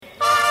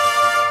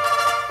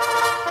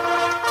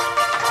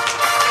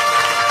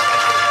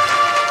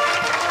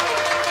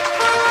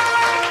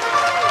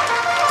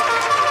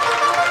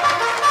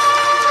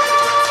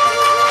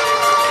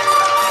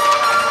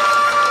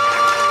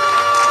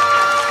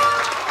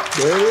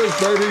There it is,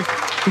 baby.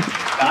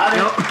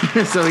 Got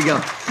it. So we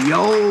go,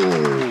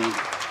 yo.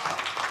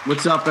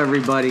 What's up,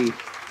 everybody?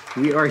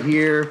 We are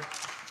here,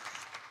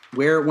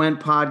 Where It Went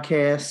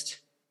podcast,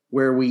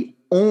 where we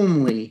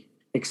only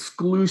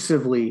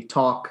exclusively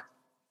talk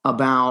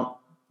about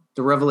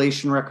the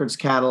Revelation Records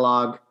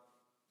catalog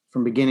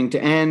from beginning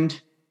to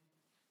end.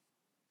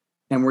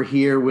 And we're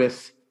here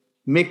with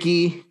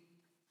Mickey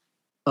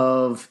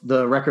of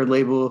the record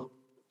label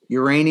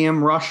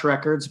Uranium Rush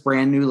Records,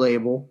 brand new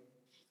label,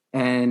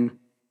 and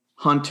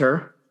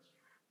Hunter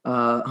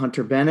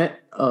Bennett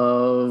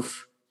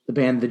of the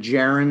band The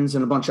Gerrans,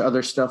 and a bunch of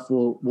other stuff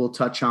we'll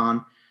touch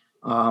on.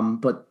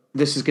 But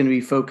this is going to be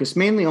focused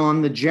mainly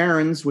on The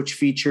Gerrans, which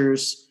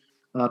features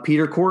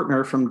Peter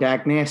Kortner from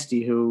Dag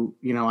Nasty, who,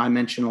 I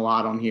mention a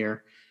lot on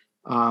here.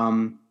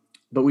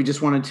 But we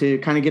just wanted to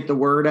kind of get the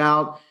word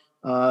out.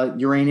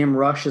 Uranium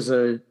Rush is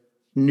a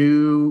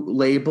new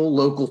label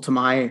local to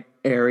my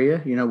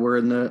area. We're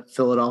in the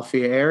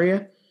Philadelphia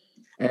area.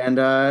 And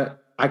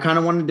I kind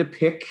of wanted to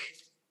pick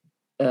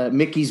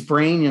Mickey's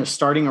brain,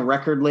 starting a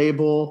record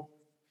label.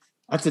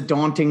 That's a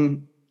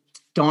daunting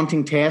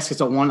task.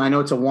 I know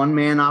it's a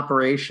one-man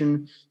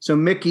operation. So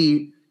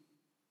Mickey,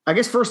 I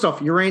guess first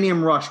off,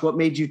 Uranium Rush, what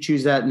made you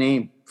choose that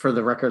name for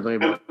the record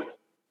label?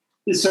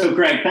 So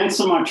Greg, thanks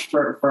so much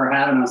for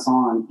having us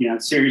on.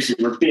 Seriously,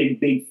 we're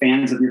big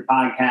fans of your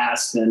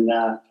podcast and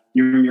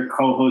your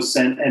co-hosts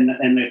and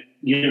the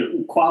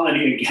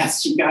quality of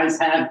guests you guys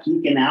have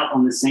geeking out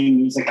on the same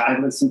music I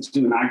listen to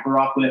and I grew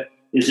up with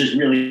is just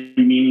really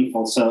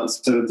meaningful. So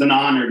it's an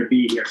honor to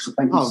be here. So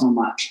thank you so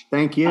much.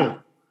 Thank you.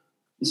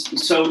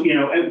 So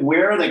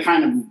where the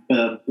kind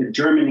of the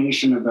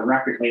germination of the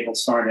record label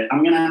started,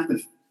 I'm going to have to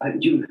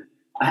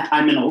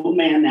I'm an old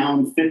man now.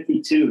 I'm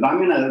 52, but I'm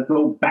going to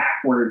go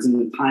backwards in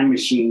the time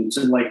machine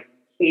to like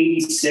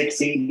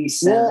 86,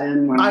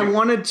 87. Well,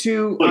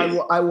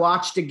 I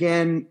watched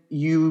again.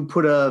 You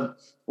put a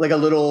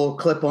little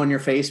clip on your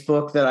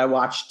Facebook that I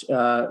watched,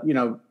 I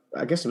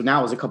guess now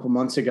it was a couple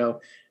months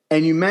ago.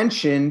 And you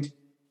mentioned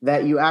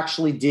that you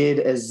actually did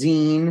a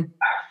zine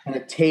and a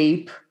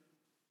tape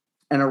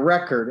and a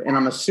record. And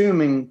I'm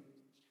assuming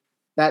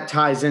that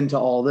ties into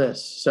all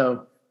this.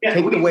 So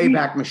take the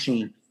Wayback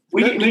Machine.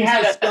 We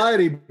had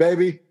Society,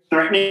 baby.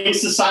 Threatening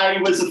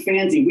Society was a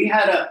fanzine. We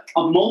had a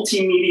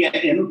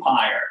multimedia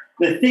empire.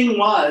 The thing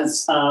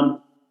was,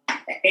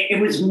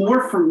 it was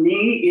more for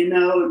me,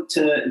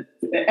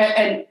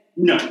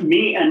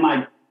 me and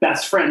my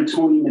best friend,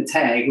 Tony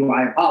Matei, who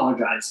I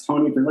apologize,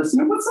 Tony, for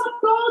listening. What's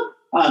up,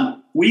 dog?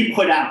 We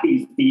put out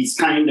these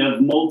kind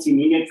of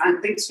multimedia kind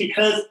of things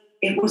because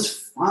it was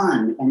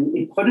fun and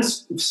it put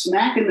us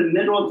smack in the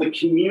middle of the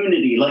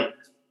community. Like,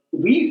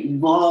 we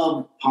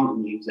love punk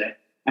music.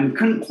 And we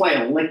couldn't play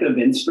a lick of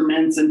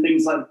instruments and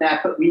things like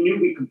that, but we knew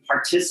we could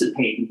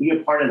participate and be a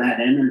part of that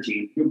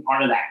energy, be a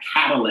part of that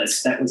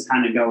catalyst that was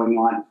kind of going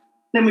on.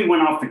 Then we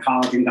went off to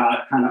college and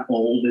got kind of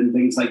old and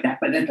things like that.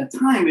 But at the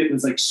time, it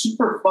was like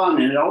super fun,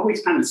 and it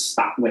always kind of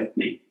stuck with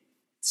me.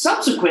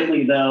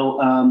 Subsequently, though,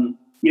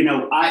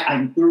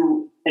 I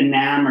grew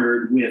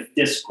enamored with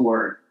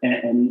Dischord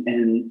and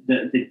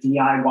the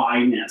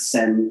DIY-ness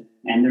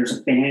and there's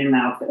a band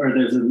out there, or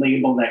there's a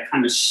label that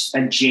kind of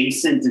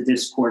adjacent to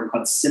Dischord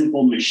called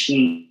Simple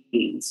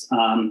Machines,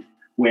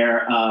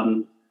 where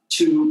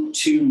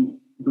two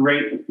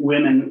great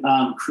women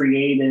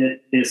created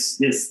this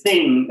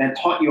thing that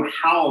taught you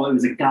how. It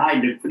was a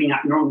guide to putting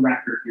out your own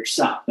record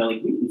yourself. They're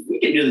like, we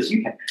can do this,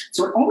 you can.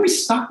 So it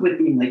always stuck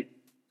with me, like,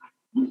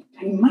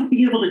 you might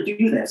be able to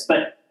do this.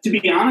 But to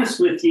be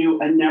honest with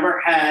you, I never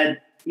had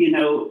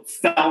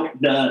felt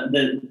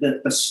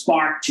the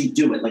spark to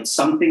do it, like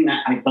something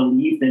that I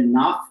believed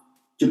enough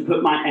to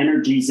put my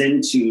energies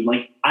into.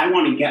 Like, I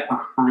want to get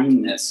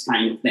behind this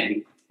kind of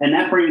thing. And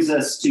that brings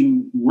us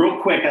to,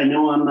 real quick, I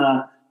know I'm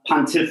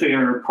pontificating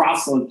or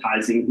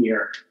proselytizing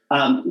here.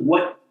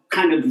 What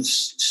kind of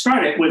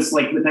started was,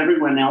 like with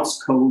everyone else,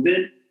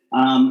 COVID.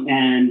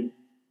 And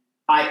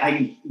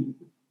I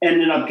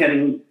ended up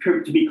getting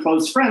to be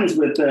close friends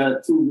with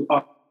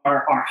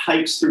our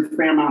hikes through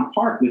Fairmount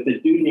Park with a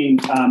dude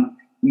named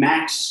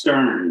Max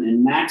Stern.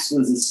 And Max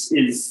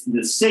is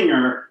the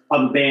singer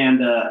of a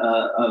band,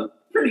 a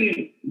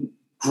pretty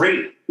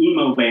great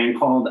emo band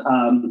called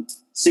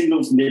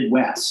Signals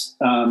Midwest.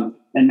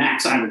 And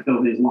Max, I would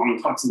go to his long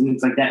talks and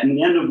things like that. And at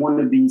the end of one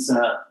of these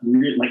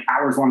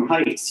hours-long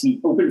hikes, he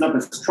opens up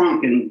his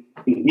trunk and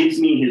gives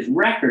me his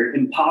record,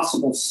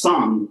 Impossible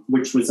Sum,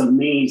 which was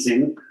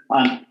amazing.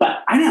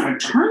 But I didn't have a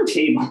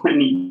turntable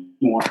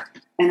anymore.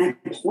 And I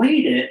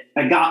played it.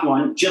 I got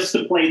one just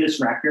to play this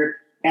record,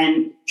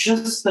 and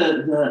just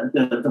the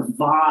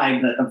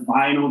vibe that the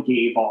vinyl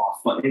gave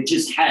off.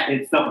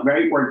 It felt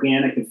very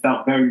organic. It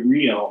felt very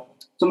real.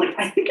 So I'm like,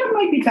 I think I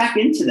might be back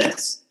into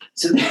this.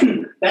 So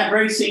then that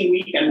very same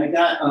weekend, I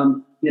got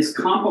this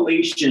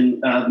compilation.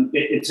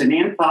 It's an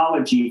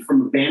anthology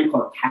from a band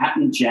called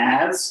Cap'n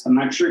Jazz. I'm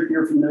not sure if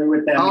you're familiar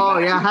with that. Oh,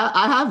 yeah,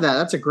 I have that.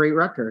 That's a great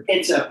record.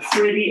 It's a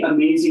pretty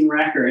amazing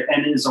record,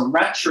 and it is a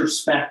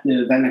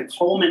retrospective and a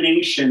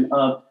culmination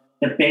of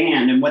the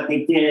band and what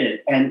they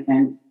did.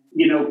 And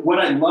what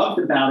I loved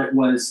about it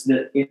was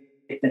the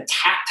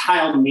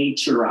tactile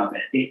nature of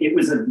it.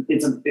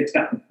 It's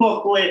got the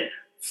booklet,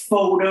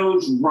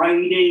 photos,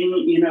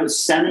 writing,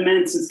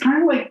 sentiments. It's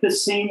kind of like the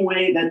same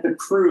way that the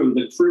Crew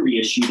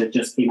reissue that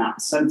just came out,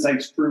 the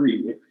Sensei's Crew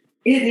review.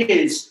 It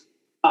is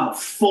a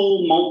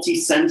full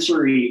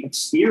multi-sensory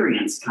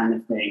experience kind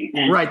of thing.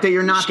 And right, that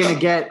you're not going to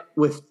get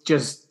with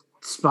just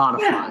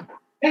Spotify.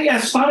 Yeah,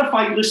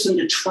 Spotify, you listen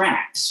to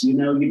tracks. You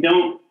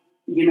don't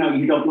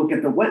look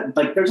at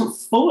there's a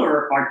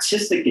fuller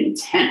artistic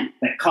intent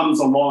that comes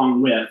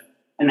along with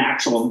an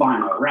actual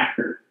vinyl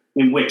record,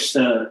 in which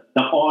the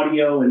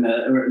audio and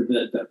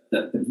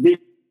the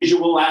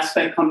visual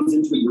aspect comes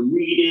into it. You're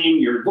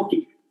reading, you're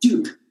looking.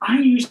 Dude, I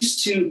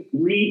used to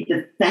read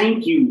the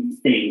thank you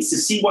things to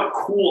see what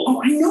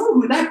I know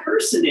who that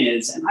person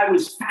is. And I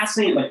was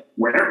fascinated, like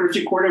where it was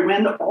recorded,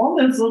 when, all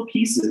those little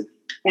pieces.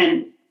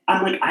 And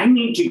I'm like, I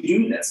need to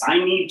do this.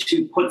 I need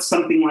to put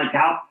something like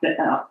out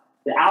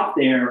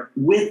there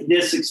with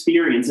this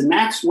experience. And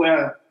that's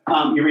where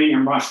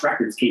Uranium Rush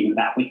Records came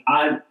about. Like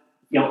I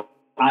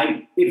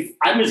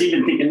was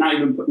even thinking not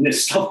even putting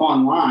this stuff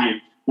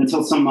online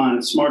until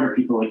some smarter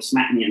people like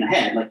smacked me in the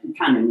head. Like, you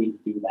kind of need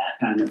to do that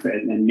kind of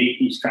and make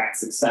these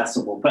tracks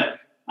accessible. But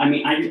I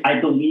mean, I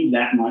believe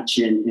that much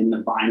in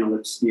the vinyl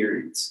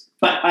experience.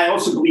 But I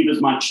also believe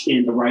as much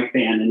in the right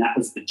band, and that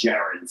was the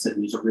Gerrans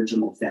and these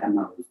original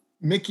demos.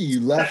 Mickey, you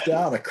left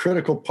out a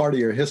critical part of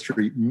your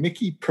history.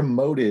 Mickey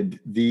promoted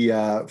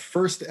the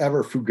first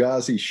ever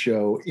Fugazi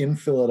show in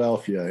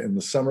Philadelphia in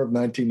the summer of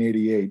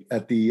 1988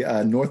 at the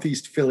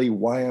Northeast Philly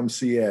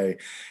YMCA.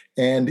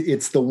 And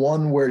it's the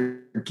one where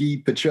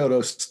Guy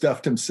Picciotto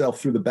stuffed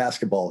himself through the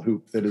basketball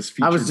hoop that is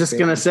featured. I was just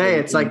going to say,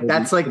 it's like,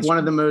 that's like one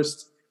of the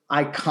most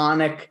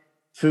iconic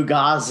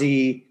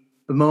Fugazi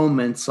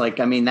moments. Like,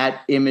 I mean,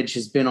 that image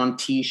has been on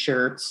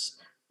T-shirts.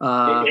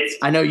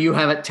 I know you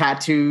have it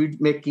tattooed,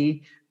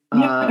 Mickey.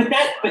 Yeah,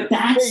 but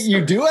that's... Wait,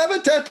 you do have a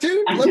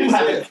tattoo? I do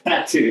have a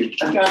tattoo.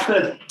 I got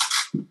the...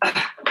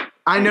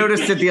 I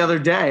noticed it the other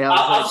day.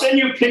 I'll send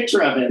you a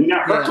picture of it. I'm going to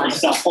hurt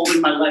myself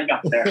holding my leg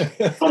up there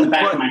on the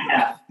back of my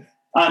hat.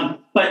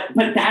 But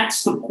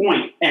that's the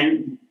point.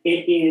 And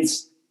it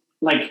is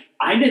like,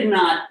 I did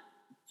not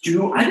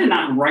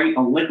write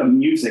a lick of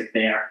music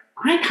there.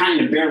 I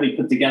kind of barely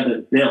put together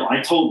the bill.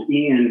 I told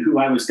Ian who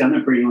I was going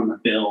to bring on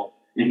the bill,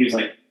 and he was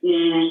like,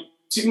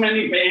 too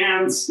many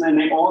bands, and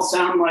they all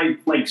sound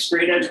like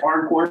straight edge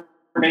hardcore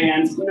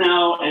bands,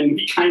 and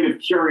he kind of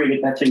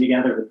curated that thing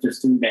together with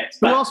just 2 bands.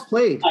 Who else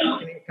played?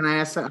 Can I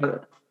ask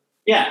that?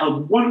 Yeah, a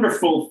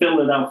wonderful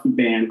Philadelphia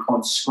band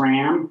called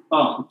Scram.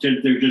 Oh,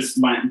 they're just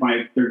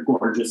they're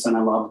gorgeous, and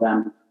I love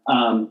them.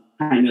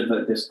 Kind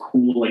of this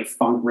cool like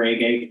funk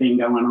reggae thing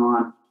going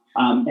on.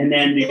 And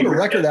then they put a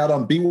record out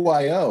on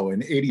BYO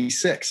in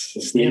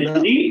 '86.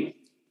 Indeed.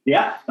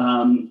 Yeah,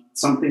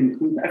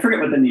 something, I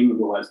forget what the name of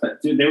it was,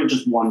 but dude, they were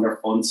just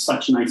wonderful and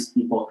such nice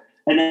people.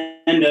 And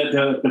then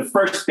the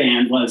first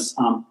band was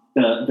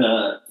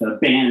the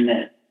band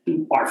that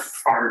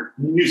our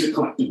music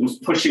collective was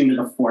pushing to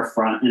the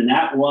forefront, and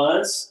that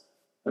was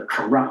the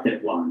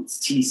Corrupted Ones,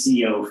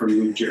 TCO from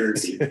New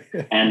Jersey.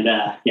 And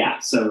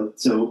so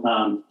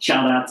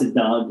shout out to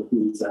Doug,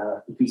 who's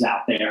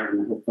out there,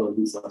 and hopefully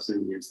he's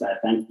listening to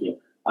that. Thank you.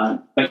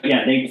 But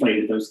yeah, they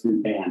played at those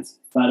 3 bands.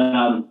 But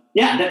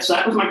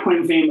that was my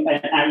claim to fame.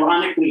 And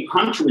ironically,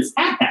 Hunter was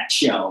at that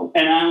show,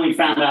 and I only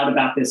found out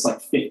about this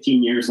like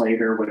 15 years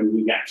later when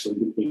we actually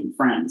became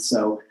friends.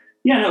 So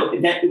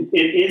that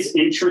it is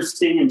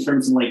interesting in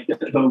terms of like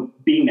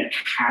being a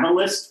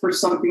catalyst for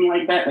something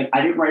like that. Like,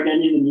 I didn't write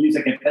any of the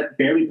music. I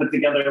barely put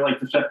together like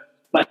the stuff,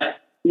 but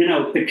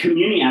the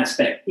community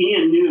aspect.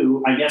 Ian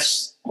knew, I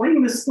guess,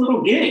 playing this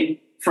little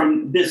gig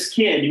from this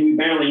kid who he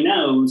barely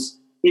knows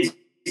is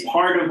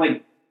part of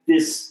like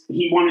this.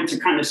 He wanted to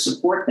kind of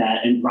support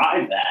that and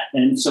drive that,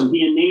 and so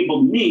he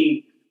enabled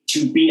me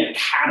to be a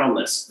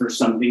catalyst for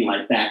something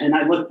like that. And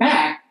I look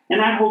back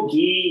and I hold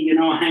Guy,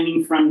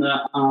 hanging from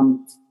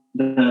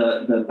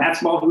the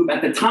basketball hoop.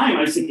 At the time,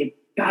 I was thinking,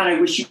 God, I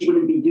wish you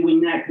wouldn't be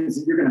doing that,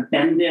 because you're going to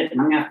bend it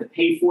and I'm going to have to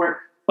pay for it.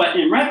 But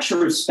in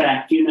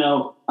retrospect,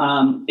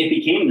 it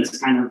became this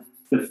kind of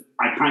the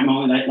iconic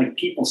moment that like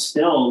people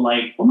still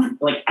like,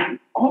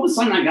 all of a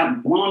sudden I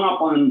got blown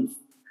up on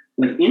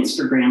like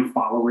Instagram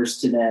followers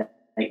today.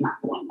 Like,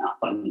 not blown up,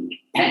 I mean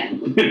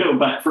 10,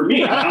 but for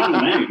me, I don't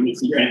know anything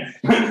Instagram.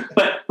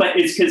 but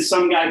it's because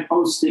some guy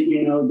posted,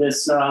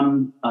 this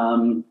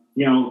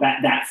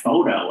that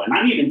photo, and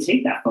I didn't even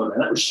take that photo.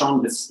 That was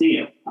Sean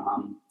Bastille.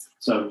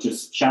 So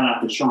just shout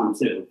out to Sean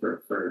too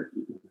for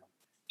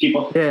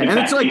people. Yeah, and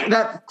it's like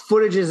that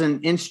footage is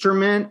an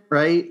instrument,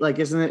 right? Like,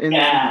 isn't it?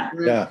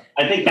 Yeah.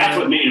 I think that's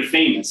what made it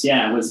famous.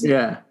 Yeah, it was.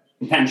 Yeah.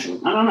 Potentially.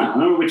 I don't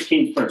know which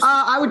came first.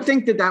 I would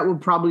think that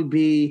would probably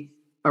be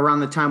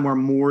around the time where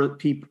more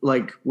people,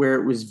 like, where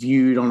it was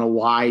viewed on a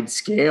wide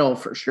scale,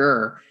 for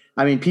sure.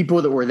 I mean, people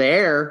that were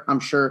there, I'm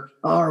sure.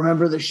 Oh,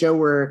 remember the show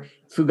where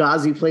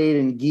Fugazi played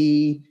and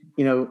Guy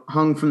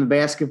hung from the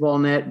basketball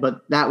net,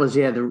 but that was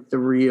the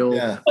real.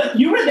 Yeah. But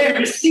you were there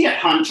to see it,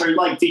 Hunter.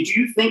 Like, did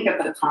you think at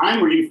the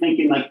time? Were you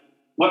thinking like,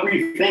 what were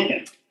you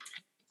thinking?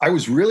 I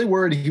was really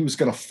worried he was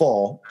going to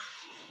fall,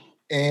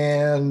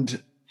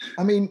 and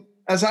I mean,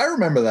 as I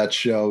remember that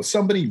show,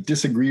 somebody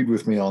disagreed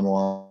with me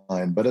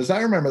online, but as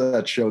I remember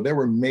that show, there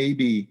were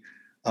maybe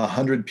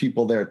 100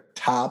 people there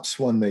tops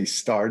when they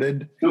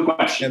started. No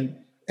question.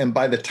 And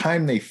by the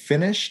time they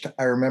finished,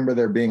 I remember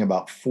there being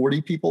about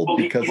 40 people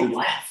because people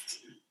left.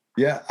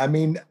 Yeah, I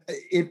mean,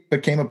 it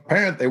became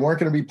apparent they weren't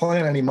going to be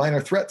playing any Minor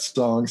Threat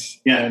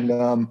songs. Yeah.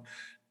 And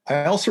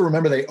I also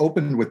remember they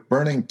opened with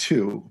Burning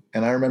 2,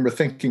 and I remember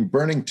thinking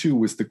Burning 2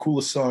 was the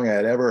coolest song I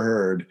had ever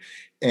heard.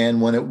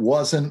 And when it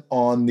wasn't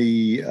on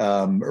the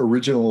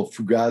original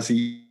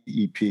Fugazi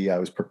EP, I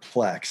was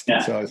perplexed. Yeah.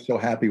 And so I was so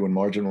happy when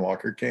Margin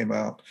Walker came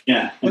out.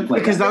 Yeah.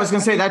 Because I was going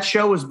to say that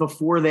show was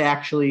before they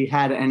actually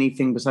had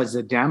anything besides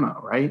the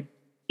demo, right?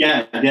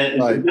 Yeah.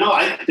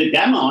 The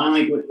demo, I'm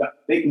like,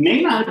 it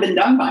may not have been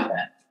done by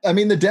then. I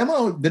mean, the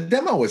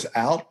demo was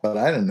out, but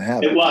I didn't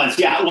have it. It was,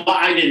 yeah. Well,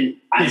 I didn't.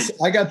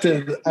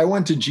 I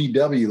went to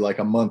GW like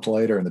a month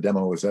later, and the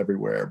demo was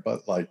everywhere.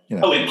 But like,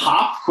 Oh, it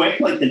popped quick,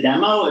 like the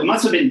demo. It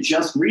must have been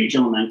just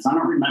regional nights. I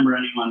don't remember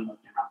anyone looking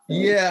up.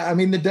 Yeah, I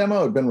mean, the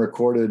demo had been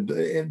recorded.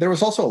 There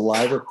was also a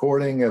live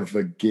recording of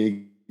a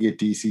gig at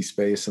DC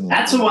Space, and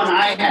that's the one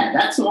I had.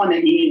 That's the one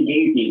that Ian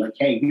gave me. Like,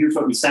 hey, here's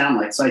what we sound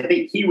like. So I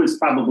think he was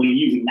probably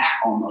using that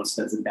almost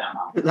as a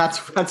demo.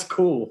 That's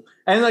cool.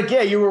 And like,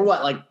 yeah, you were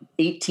what, like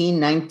 18,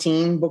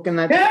 19 booking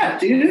that? Yeah,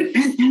 dude.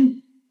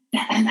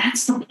 And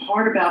that's the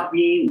part about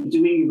doing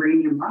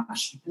Uranium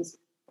Rush, because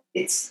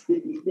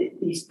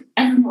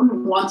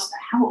everyone wants to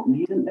help,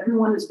 man.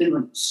 Everyone has been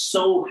like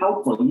so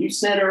helpful. You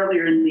said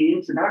earlier in the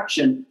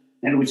introduction,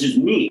 and it was just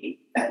me.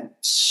 That's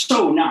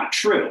so not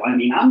true. I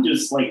mean, I'm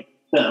just like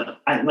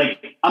I'm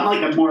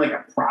more like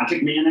a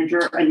project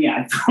manager, and yeah,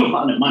 I throw a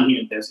lot of money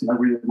at this because I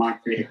really want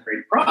to create a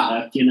great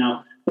product,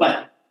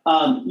 But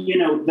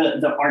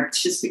the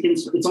artistic,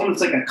 it's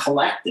almost like a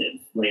collective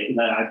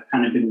that I've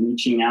kind of been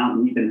reaching out,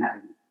 and we've been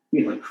having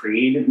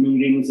creative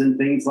meetings and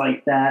things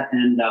like that,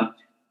 and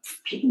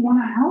people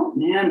want to help,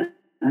 man.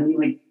 I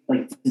mean,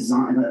 like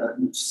design.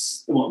 We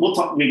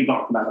can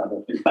talk about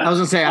other things. But, I was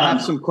gonna say I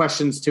have some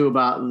questions too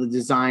about the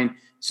design.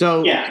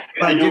 So yeah,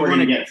 I did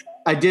want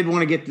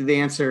to get to the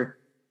answer.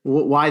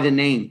 Why the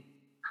name?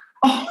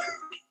 Oh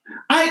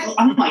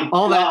my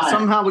all God. That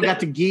somehow we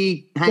got to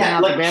hanging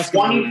out like the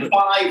basketball.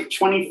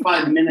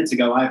 25 minutes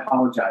ago. I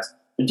apologize.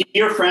 A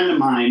dear friend of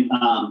mine,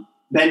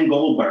 Ben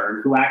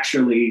Goldberg, who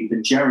actually the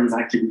Gerrans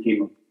actually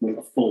became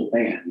a full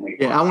band.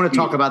 I want to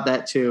talk about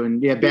that too.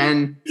 And yeah,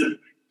 Ben.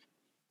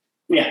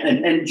 Yeah,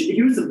 and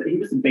he was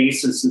the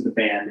bassist of the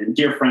band, and a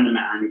dear friend of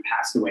mine who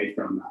passed away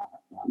from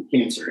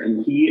cancer.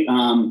 And he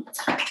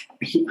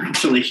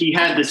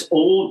had this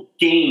old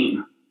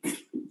game.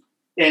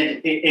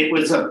 And it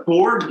was a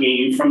board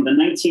game from the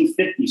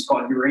 1950s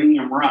called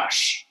Uranium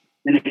Rush,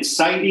 an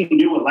exciting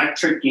new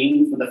electric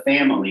game for the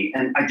family.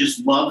 And I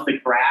just love the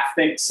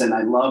graphics, and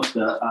I love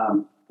the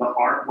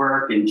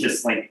artwork, and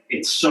just like,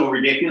 it's so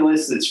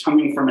ridiculous. It's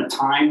coming from a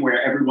time where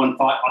everyone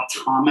thought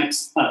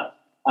atomics,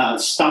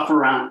 stuff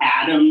around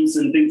atoms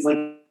and things like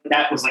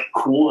that was like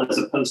cool, as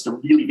opposed to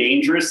really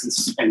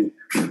dangerous. And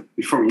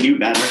before we knew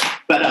better,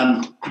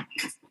 but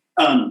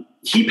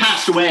he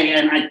passed away,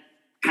 and I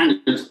kind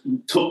of just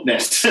took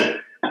this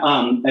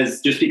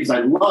as just because I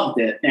loved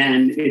it,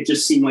 and it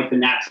just seemed like the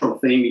natural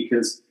thing,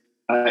 because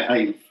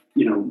I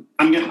hope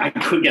I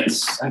don't get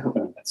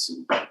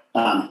sued.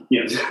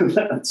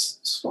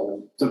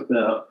 Took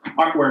the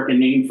artwork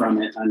and name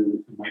from it, and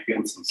it might be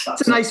on some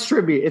stuff. It's a nice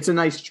tribute.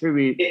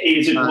 It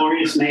is a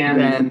glorious man,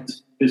 and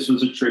this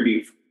was a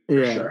tribute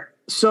for sure.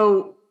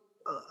 So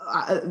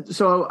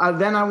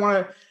then I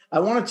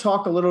want to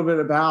talk a little bit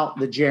about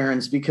the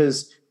Gerrans,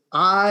 because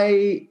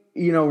I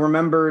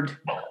remembered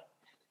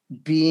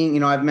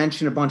being, I've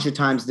mentioned a bunch of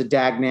times the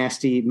Dag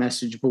Nasty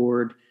message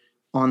board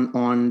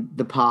on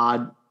the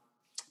pod,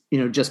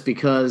 just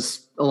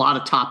because a lot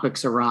of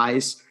topics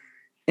arise.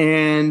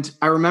 And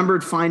I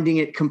remembered finding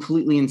it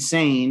completely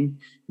insane,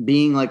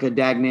 being like a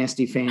Dag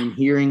Nasty fan,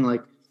 hearing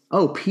like,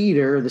 oh,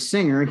 Peter, the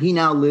singer, he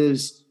now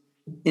lives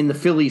in the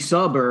Philly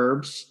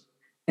suburbs.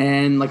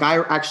 And like, I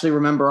actually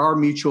remember our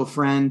mutual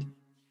friend,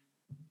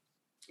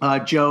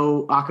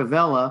 Joe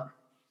Acavella,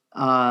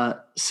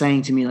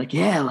 saying to me like,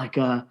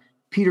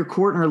 Peter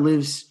Kortner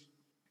lives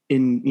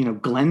in,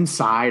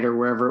 Glenside or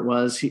wherever it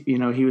was. He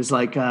was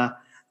like,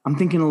 I'm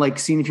thinking of like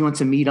seeing if he wants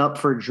to meet up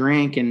for a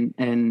drink and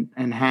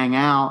hang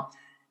out.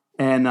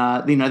 And,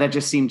 that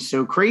just seemed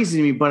so crazy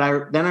to me. But I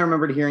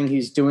remembered hearing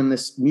he's doing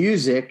this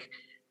music,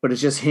 but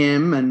it's just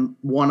him and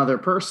one other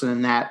person.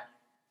 And that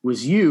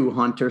was you,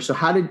 Hunter. So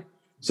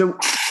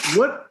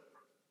what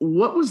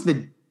was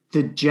the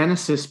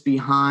genesis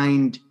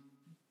behind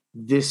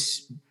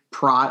this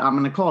I'm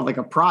going to call it like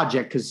a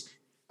project, because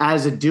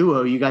as a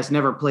duo, you guys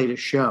never played a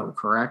show,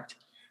 correct?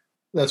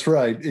 That's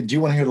right. Do you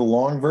want to hear the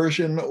long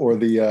version or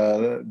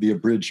the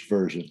abridged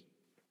version?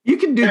 You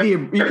can do the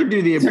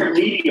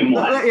medium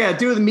one. Yeah,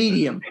 do the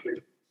medium.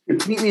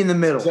 Meet me in the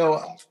middle.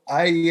 So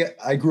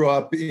I grew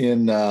up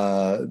in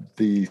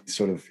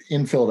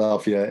in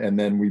Philadelphia, and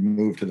then we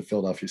moved to the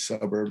Philadelphia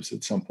suburbs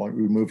at some point.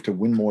 We moved to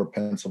Winmore,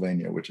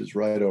 Pennsylvania, which is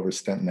right over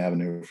Stenton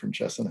Avenue from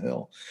Chestnut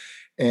Hill.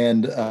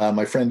 And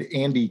my friend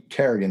Andy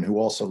Carrigan, who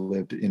also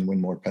lived in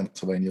Winmore,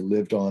 Pennsylvania,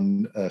 lived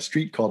on a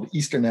street called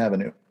Eastern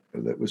Avenue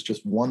that was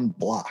just one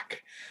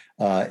block.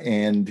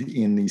 And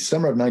in the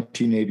summer of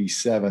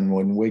 1987,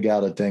 when Wig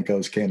Out at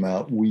Denko's came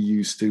out, we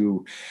used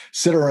to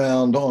sit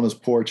around on his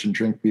porch and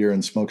drink beer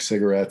and smoke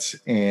cigarettes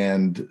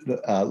and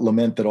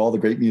lament that all the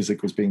great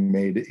music was being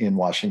made in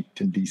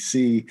Washington,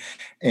 D.C.,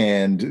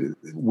 and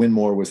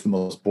Winmore was the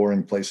most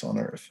boring place on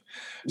earth.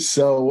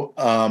 So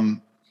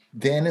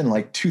then in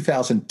like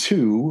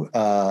 2002,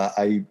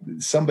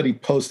 somebody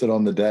posted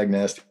on the Dag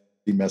Nasty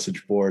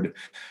message board,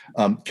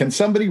 can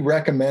somebody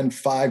recommend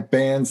 5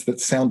 bands that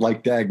sound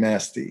like Dag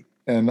Nasty?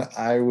 And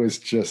I was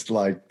just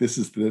like, this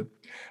is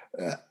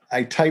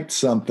I typed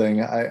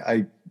something.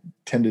 I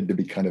tended to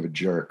be kind of a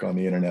jerk on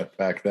the internet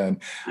back then.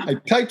 I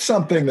typed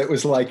something that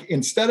was like,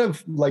 instead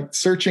of like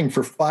searching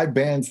for 5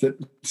 bands that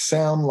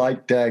sound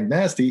like Dag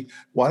Nasty,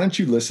 why don't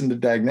you listen to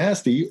Dag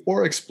Nasty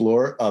or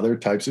explore other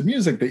types of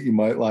music that you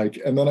might like?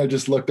 And then I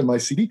just looked at my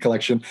CD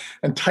collection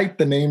and typed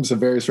the names of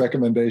various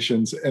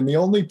recommendations. And the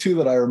only 2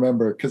 that I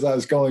remember, because I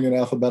was going in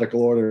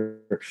alphabetical order,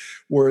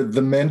 were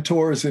The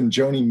Mentors and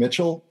Joni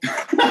Mitchell.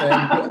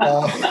 And,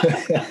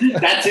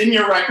 that's in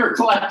your record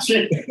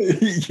collection?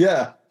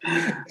 Yeah.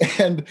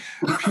 And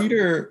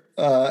Peter,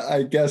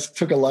 I guess,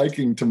 took a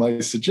liking to my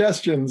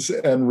suggestions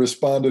and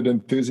responded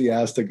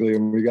enthusiastically,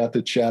 and we got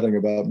to chatting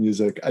about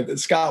music.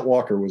 Scott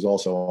Walker was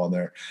also on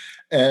there.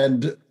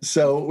 And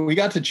so we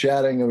got to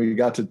chatting and we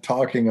got to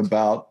talking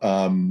about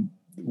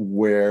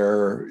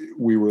where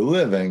we were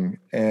living.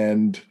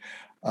 And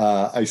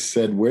I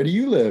said, where do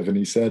you live? And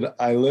he said,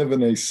 I live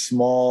in a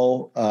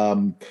small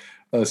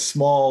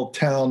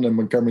town in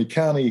Montgomery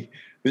County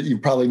that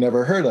you've probably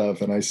never heard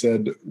of. And I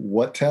said,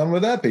 what town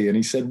would that be? And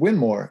he said,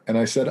 Winmore. And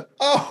I said,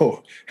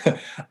 oh,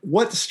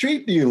 what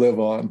street do you live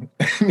on?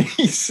 And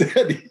he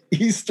said,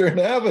 Eastern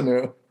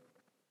Avenue.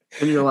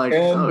 And you're like,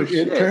 oh,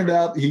 shit. It turned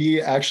out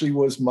he actually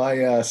was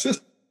my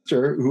sister,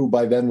 who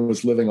by then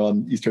was living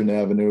on Eastern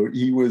Avenue.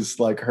 He was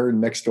like her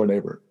next door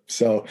neighbor.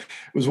 So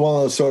it was one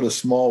of those sort of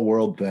small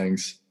world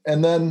things.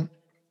 And then,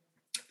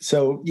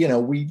 so,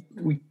 we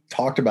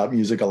talked about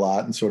music a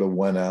lot and sort of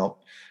went out.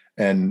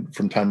 And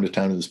from time to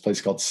time to this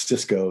place called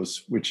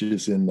Cisco's, which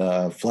is in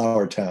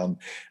Flourtown,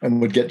 and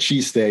would get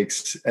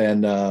cheesesteaks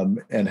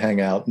and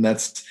hang out. And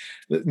that's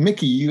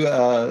Mickey.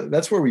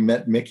 That's where we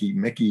met Mickey.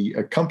 Mickey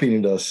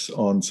accompanied us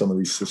on some of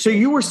these. Cisco's. So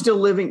you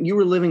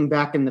were living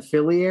back in the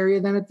Philly area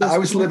then at this I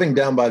was living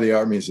down by the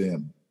Art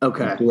Museum.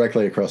 Okay.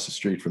 Directly across the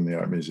street from the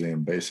Art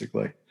Museum,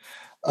 basically.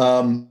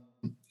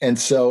 And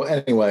so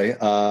anyway,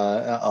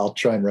 I'll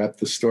try and wrap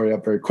this story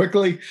up very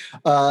quickly.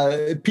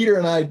 Peter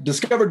and I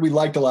discovered we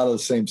liked a lot of the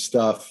same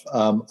stuff.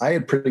 I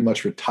had pretty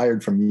much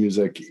retired from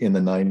music in the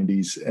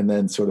 90s, and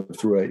then sort of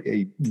through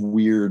a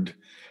weird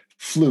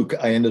fluke,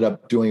 I ended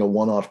up doing a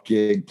one-off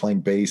gig playing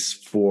bass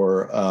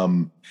for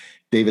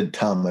David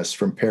Thomas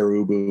from Pere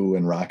Ubu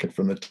and Rocket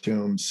from the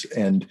Tombs.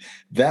 And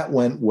that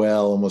went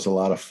well and was a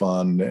lot of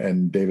fun.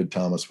 And David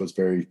Thomas was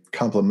very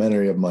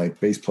complimentary of my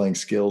bass playing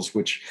skills,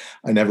 which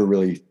I never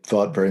really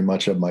thought very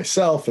much of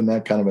myself. And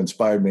that kind of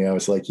inspired me. I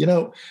was like,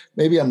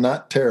 maybe I'm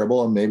not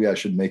terrible and maybe I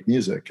should make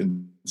music.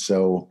 And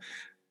so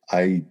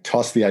I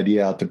tossed the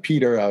idea out to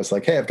Peter. I was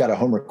like, hey, I've got a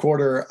home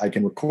recorder. I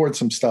can record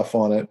some stuff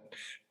on it.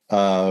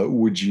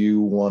 Would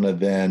you want to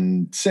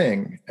then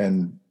sing?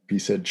 And he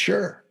said,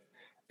 sure.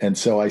 And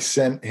so I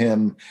sent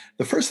him,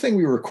 the first thing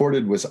we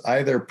recorded was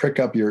either Prick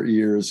Up Your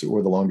Ears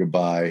or The Long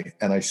Goodbye.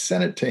 And I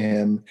sent it to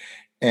him.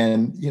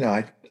 And,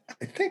 I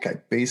think I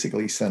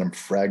basically sent him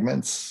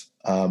fragments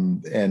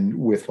and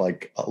with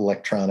like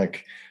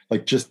electronic,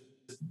 like just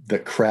the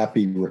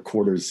crappy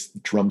recorder's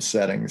drum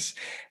settings.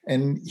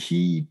 And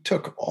he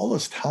took all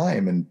this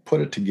time and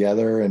put it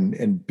together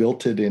and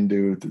built it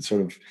into the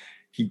sort of,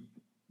 he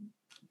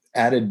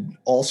added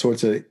all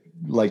sorts of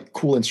like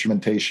cool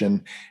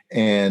instrumentation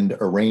and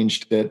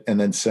arranged it and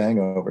then sang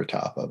over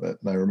top of it.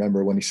 And I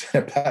remember when he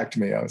sent it back to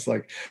me, I was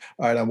like,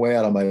 all right, I'm way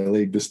out of my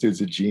league. This dude's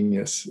a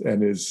genius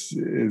and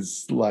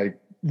is like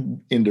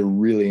into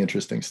really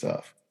interesting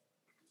stuff.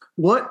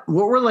 What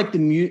were like the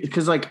music?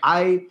 Because like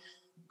I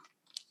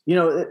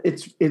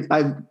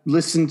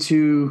listened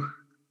to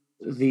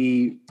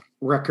the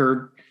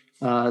record,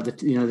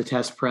 the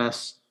test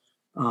press,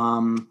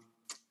 and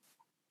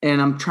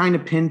I'm trying to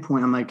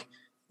pinpoint. I'm like,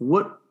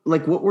 what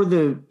were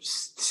the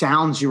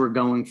sounds you were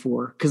going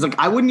for? Because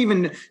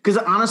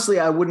honestly,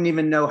 I wouldn't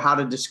even know how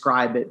to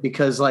describe it.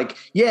 Because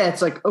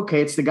it's like,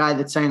 okay, it's the guy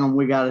that sang on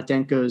Wig Out at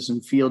Denko's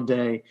and Field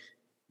Day,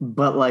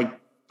 but like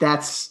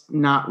that's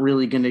not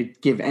really going to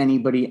give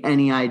anybody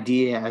any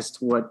idea as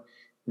to what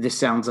this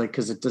sounds like,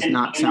 because it does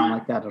not sound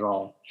like that at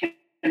all.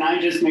 Can I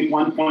just make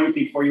one point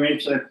before you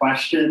answer the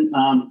question?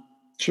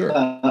 Sure.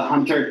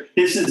 Hunter,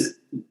 this is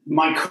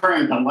my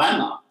current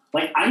dilemma.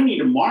 Like, I need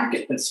to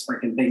market this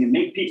freaking thing and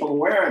make people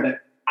aware of it.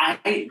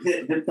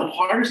 The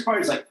hardest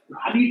part is like,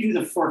 how do you do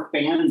the for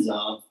fans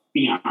of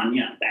beyond,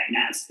 Dag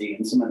Nasty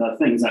and some of the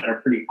things that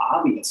are pretty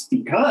obvious?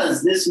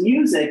 Because this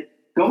music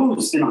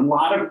goes in a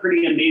lot of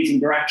pretty amazing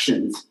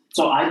directions.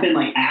 So I've been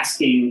like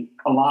asking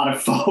a lot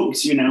of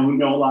folks, who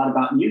know a lot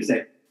about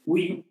music, will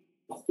you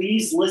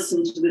please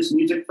listen to this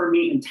music for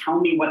me and tell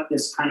me what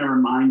this kind of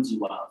reminds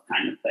you of,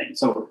 kind of thing.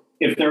 So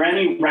if there are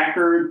any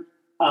record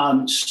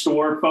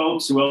store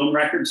folks who own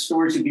record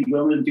stores who'd be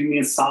willing to do me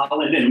a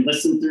solid and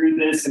listen through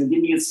this and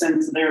give me a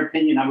sense of their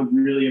opinion, I would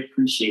really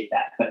appreciate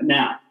that. But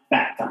now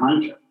back to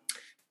Hunter.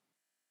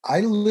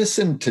 I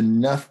listened to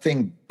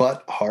nothing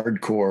but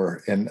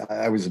hardcore, and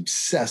I was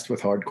obsessed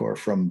with hardcore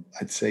from,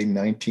 I'd say,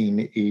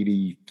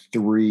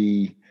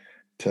 1983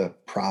 to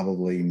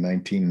probably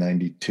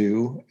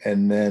 1992.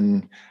 And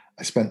then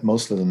I spent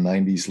most of the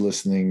 90s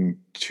listening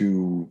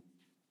to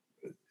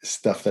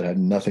stuff that had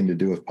nothing to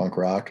do with punk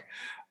rock,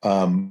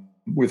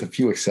 with a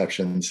few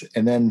exceptions.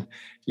 And then,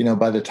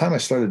 by the time I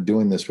started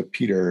doing this with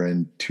Peter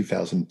in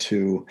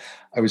 2002,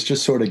 I was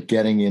just sort of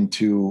getting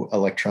into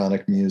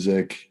electronic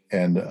music,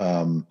 and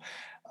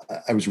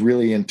I was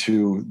really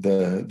into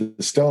the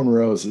Stone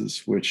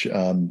Roses, which,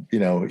 in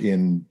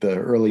the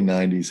early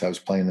 90s, I was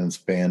playing in this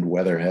band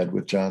Weatherhead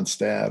with John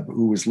Stabb,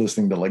 who was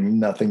listening to like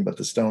nothing but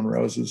the Stone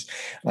Roses.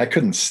 I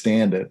couldn't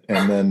stand it.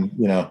 And then,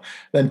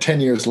 then 10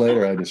 years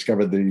later, I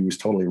discovered that he was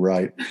totally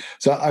right.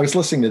 So I was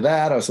listening to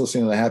that. I was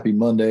listening to the Happy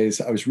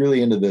Mondays. I was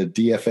really into the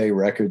DFA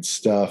record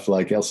stuff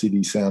like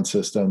LCD Sound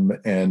System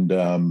and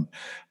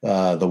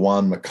the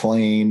Juan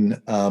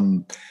McLean.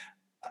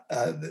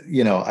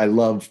 I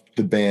love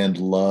the band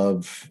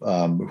Love,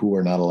 who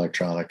are not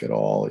electronic at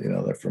all.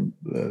 They're from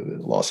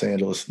Los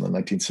Angeles in the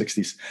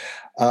 1960s.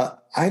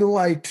 I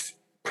liked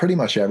pretty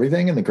much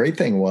everything. And the great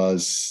thing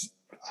was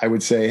I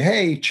would say,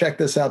 hey, check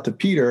this out to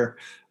Peter.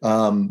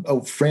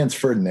 Franz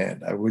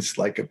Ferdinand. I was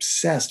like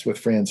obsessed with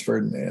Franz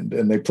Ferdinand,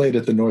 and they played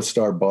at the North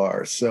Star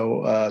Bar.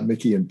 So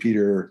Mickey and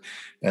Peter,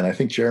 and I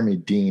think Jeremy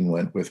Dean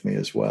went with me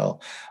as well.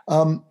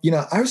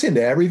 I was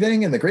into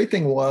everything. And the great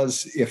thing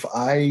was if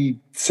I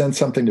sent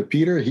something to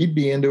Peter, he'd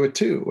be into it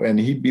too. And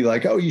he'd be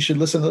like, oh, you should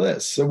listen to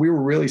this. So we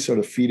were really sort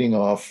of feeding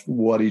off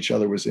what each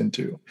other was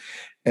into.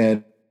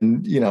 And,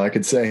 I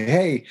could say,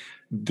 hey,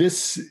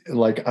 this,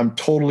 like, I'm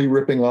totally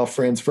ripping off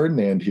Franz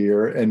Ferdinand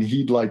here. And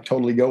he'd like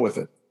totally go with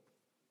it.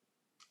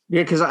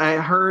 Yeah, because I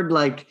heard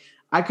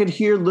I could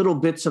hear little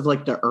bits of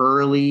like the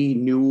early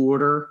New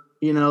Order,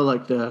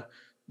 like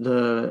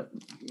the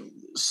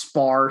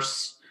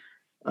sparse,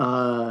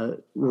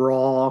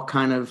 raw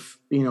kind of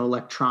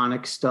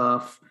electronic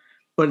stuff.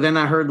 But then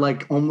I heard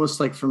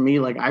almost for me,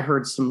 I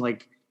heard some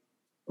like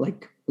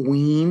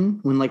Ween,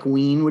 when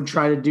Ween would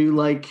try to do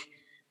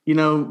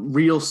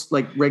real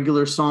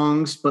regular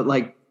songs,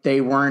 but they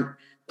weren't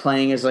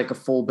playing as a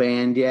full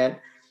band yet.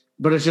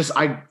 But it's just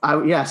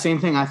yeah, same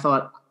thing. I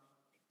thought,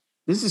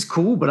 this is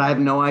cool, but I have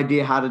no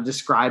idea how to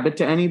describe it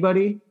to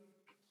anybody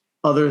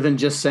other than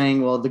just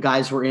saying, well, the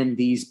guys were in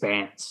these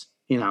bands.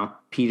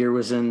 Peter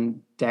was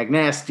in Dag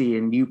Nasty,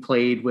 and you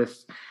played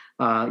with,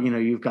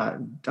 you've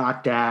got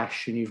Dot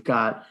Dash, and you've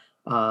got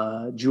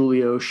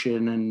Julie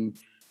Ocean, and,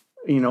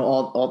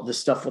 all the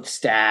stuff with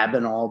Stab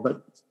and all,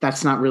 but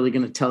that's not really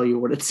going to tell you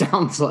what it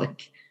sounds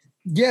like.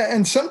 Yeah.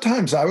 And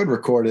sometimes I would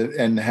record it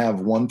and have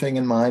one thing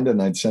in mind,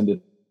 and I'd send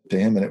it to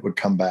him, and it would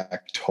come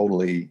back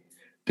totally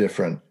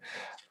different.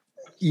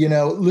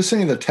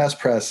 Listening to the test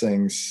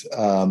pressings,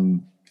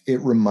 it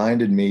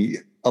reminded me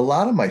a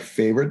lot of my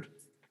favorite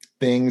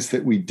things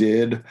that we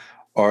did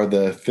are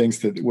the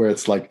things where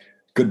it's like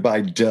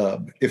Goodbye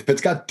Dub. If it's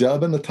got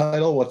dub in the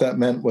title, what that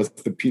meant was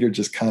that Peter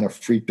just kind of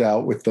freaked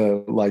out with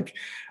the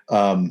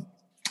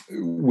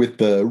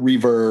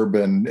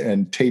reverb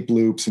and tape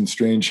loops and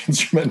strange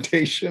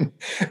instrumentation.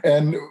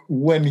 And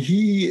when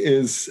he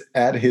is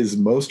at his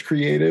most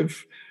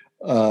creative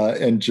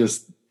and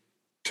just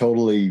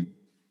totally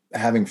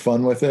having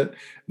fun with it,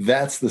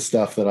 that's the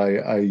stuff that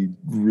I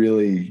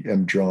really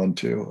am drawn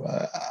to.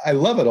 I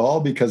love it all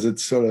because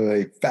it's sort of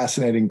a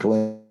fascinating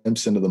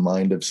glimpse into the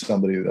mind of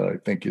somebody that I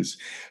think is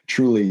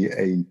truly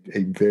a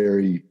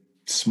very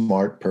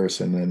smart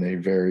person and a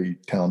very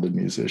talented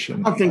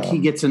musician. I don't think he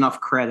gets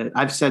enough credit.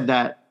 I've said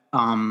that,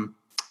 I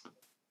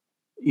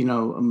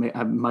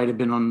might have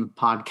been on the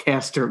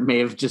podcast or may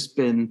have just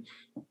been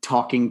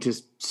talking to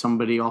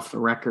somebody off the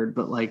record,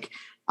 but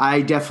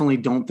I definitely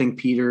don't think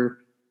Peter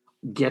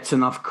gets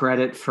enough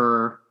credit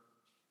for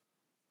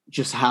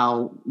just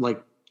how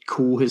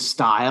cool his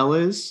style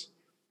is.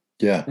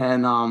 Yeah.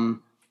 And,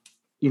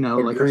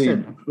 like I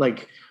said,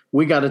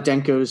 We Got a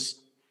Denko's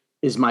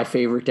is my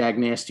favorite Dag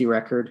Nasty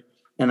record.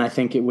 And I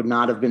think it would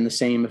not have been the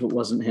same if it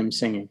wasn't him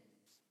singing.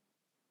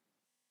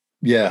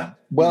 Yeah.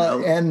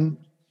 Well, and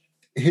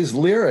his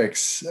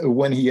lyrics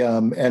when he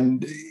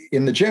and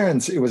in the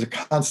Gerrans, it was a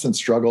constant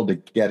struggle to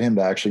get him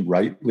to actually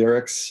write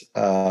lyrics,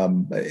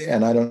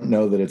 and I don't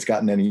know that it's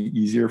gotten any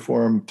easier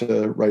for him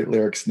to write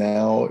lyrics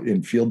now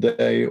in Field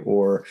Day,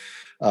 or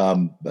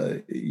I'm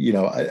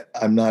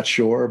not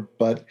sure,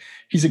 but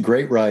he's a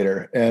great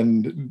writer,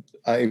 and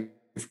I've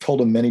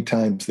told him many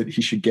times that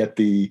he should get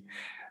the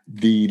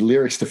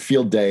lyrics to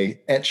Field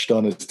Day etched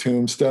on his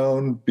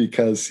tombstone,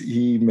 because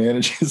he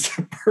manages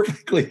to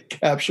perfectly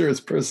capture his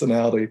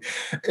personality.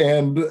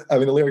 And I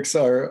mean, the lyrics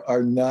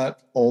are not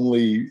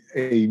only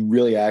a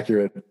really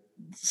accurate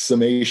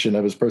summation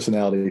of his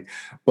personality,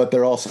 but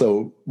they're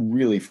also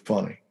really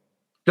funny.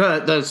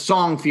 The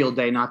song Field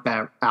Day, not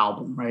that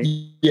album, right?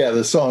 Yeah,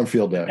 the song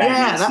Field Day.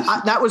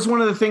 Yeah, that was one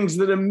of the things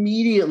that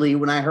immediately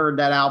when I heard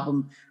that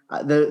album,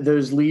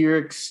 those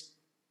lyrics,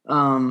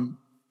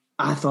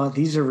 I thought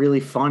these are really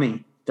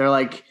funny. They're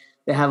like,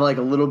 they have like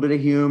a little bit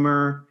of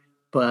humor,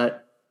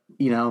 but,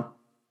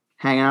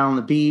 hanging out on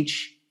the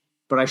beach,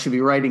 but I should be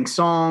writing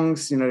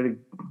songs, to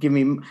give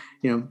me,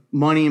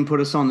 money and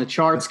put us on the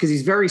charts, because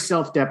he's very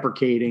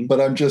self-deprecating. But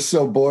I'm just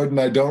so bored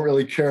and I don't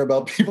really care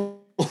about people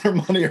or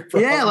money or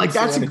problems. Yeah, like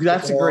that's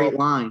a great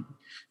line.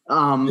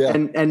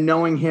 And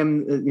knowing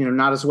him,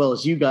 not as well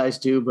as you guys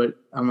do, but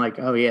I'm like,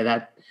 oh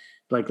yeah,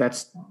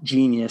 that's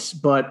genius.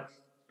 But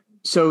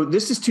so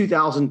this is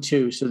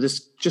 2002. So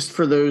this, just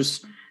for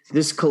those,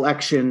 this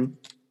collection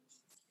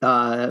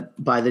by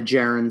the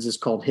Gerrans is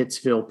called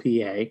Hitsville,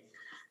 PA.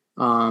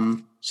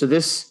 So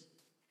this,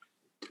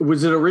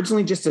 was it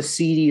originally just a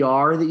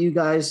CDR that you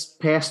guys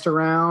passed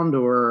around,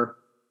 or?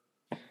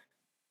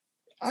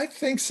 I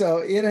think so.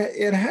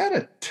 It had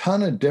a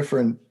ton of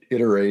different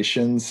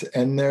iterations,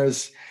 and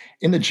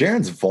in the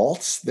Gerrans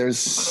vaults, there's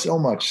so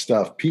much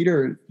stuff.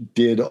 Peter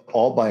did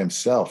all by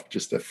himself,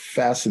 just a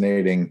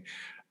fascinating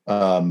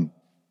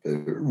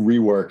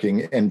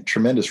reworking and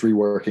tremendous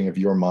reworking of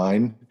Your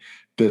Mind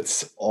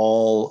that's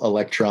all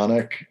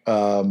electronic.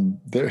 I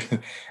want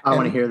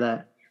to hear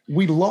that.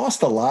 We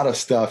lost a lot of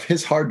stuff.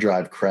 His hard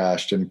drive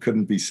crashed and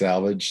couldn't be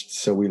salvaged,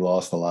 so we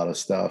lost a lot of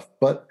stuff.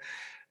 But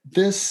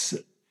this,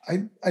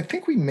 I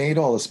think we made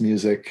all this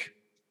music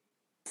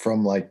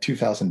from like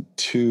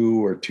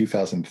 2002 or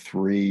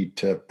 2003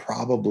 to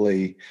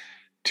probably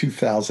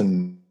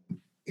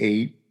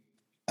 2008.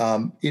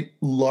 It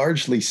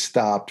largely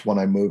stopped when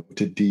I moved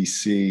to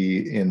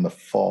DC in the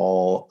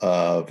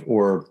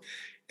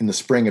in the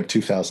spring of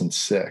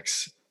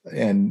 2006.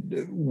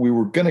 And we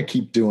were going to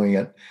keep doing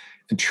it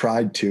and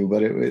tried to,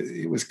 but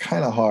it was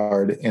kind of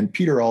hard. And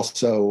Peter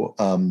also,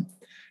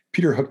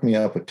 Peter hooked me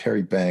up with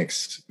Terry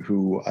Banks,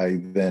 who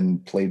I then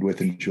played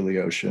with in Julie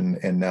Ocean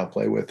and now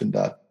play with in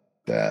Dot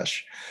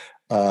Dash.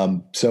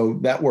 So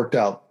that worked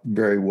out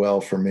very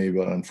well for me,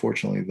 but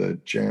unfortunately the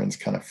Gerrans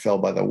kind of fell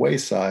by the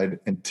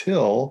wayside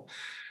until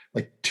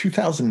like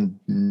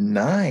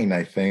 2009,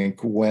 I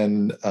think,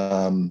 when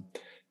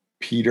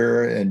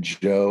Peter and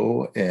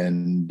Joe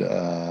and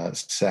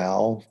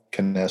Sal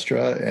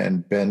Canestra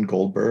and Ben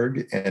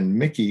Goldberg and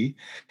Mickey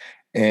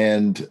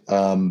and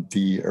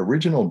the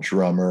original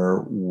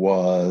drummer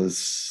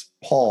was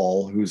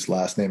Paul, whose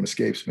last name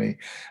escapes me,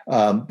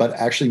 but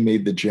actually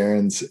made the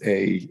Gerrans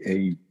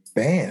a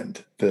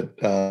band that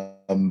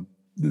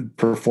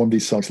performed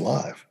these songs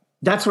live.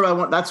 That's what I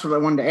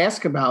wanted to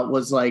ask about,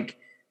 was like,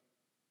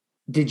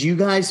 did you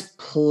guys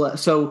play?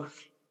 So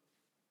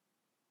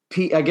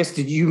I guess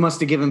you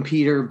must have given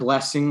Peter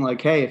blessing, like,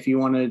 hey, if you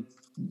want to,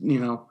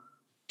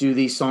 do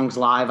these songs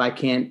live, I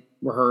can't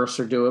rehearse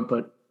or do it,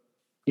 but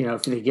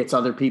if he gets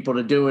other people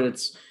to do it,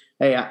 it's,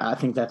 hey, I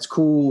think that's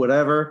cool,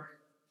 whatever.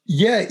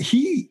 Yeah,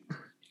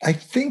 I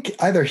think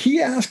either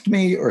he asked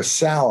me or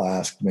Sal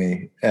asked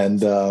me.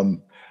 And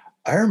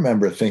I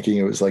remember thinking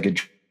it was like a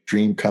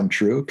dream come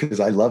true, because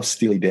I love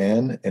Steely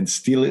Dan, and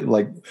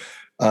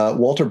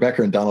Walter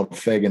Becker and Donald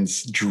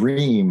Fagen's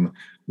dream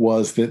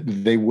was that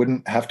they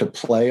wouldn't have to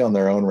play on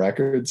their own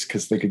records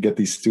because they could get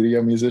these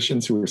studio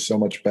musicians who were so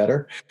much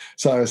better.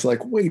 So I was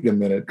like, wait a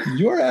minute,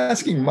 you're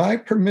asking my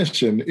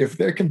permission if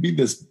there can be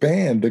this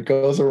band that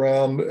goes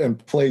around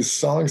and plays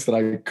songs that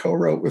I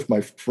co-wrote with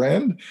my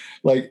friend?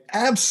 Like,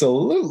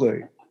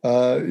 absolutely.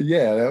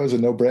 Yeah, that was a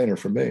no-brainer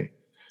for me.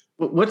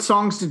 What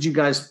songs did you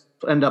guys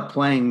end up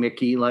playing,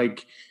 Mickey?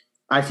 Like,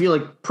 I feel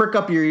like Prick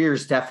Up Your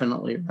Ears,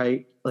 definitely,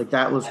 right? Like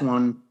that was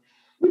one.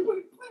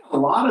 A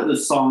lot of the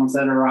songs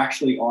that are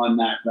actually on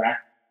that record.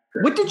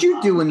 What did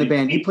you do in the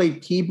band? You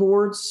played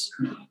keyboards?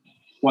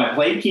 Well, I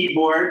played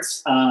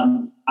keyboards.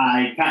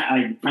 I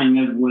kind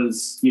of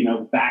was,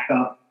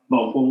 backup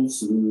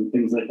vocals and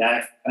things like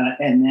that.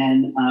 And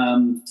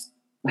then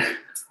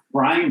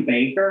Brian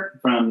Baker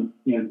from,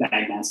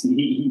 Dagness,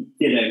 he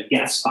did a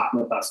guest spot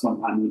with us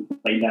one time. He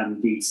played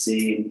down in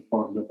DC and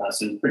performed with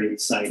us. It was pretty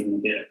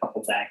exciting. We did a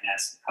couple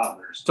Dagness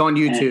covers. It's on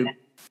YouTube.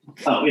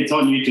 It's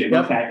on YouTube.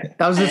 Yep. Okay.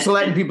 I was just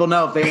letting people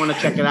know if they want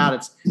to check it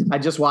out. I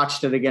just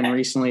watched it again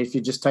recently. If you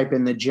just type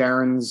in the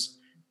Gerrans,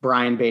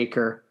 Brian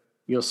Baker,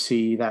 you'll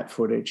see that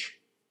footage.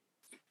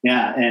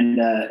 Yeah, and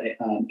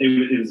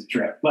it was a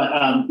trip. But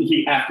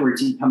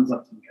afterwards he comes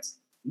up to me and goes,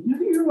 "You know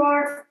who you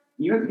are?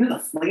 you're the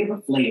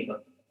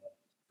flavor.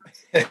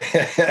 And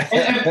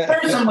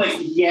at first I'm like,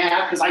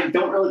 yeah, because I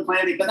don't really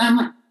plan it. But then I'm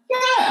like,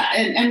 yeah.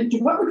 And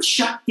what would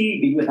Chuck D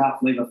be without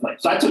Flavor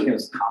Flav? So I took it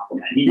as a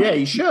compliment.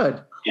 You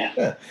should.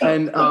 Yeah.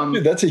 And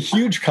dude, that's a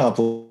huge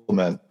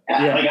compliment.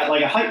 Yeah.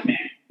 Like a hype man.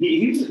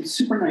 He was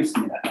super nice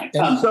to me that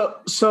night.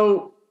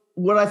 So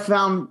what I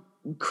found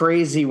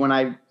crazy when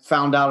I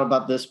found out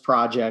about this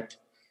project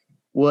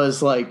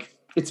was like,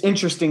 it's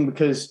interesting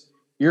because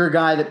you're a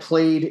guy that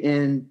played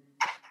in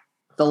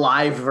the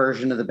live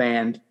version of the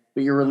band,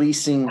 but you're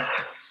releasing,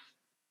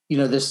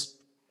 this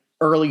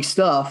early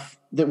stuff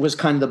that was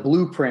kind of the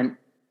blueprint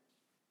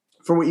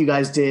for what you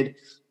guys did.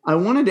 I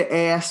wanted to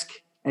ask,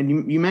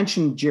 and you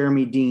mentioned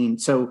Jeremy Dean.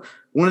 So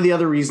one of the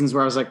other reasons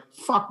where I was like,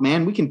 fuck,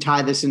 man, we can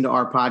tie this into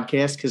our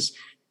podcast because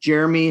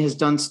Jeremy has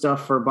done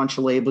stuff for a bunch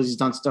of labels. He's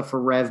done stuff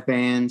for Rev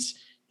Bands.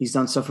 He's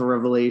done stuff for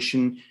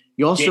Revelation.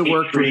 You also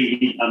worked with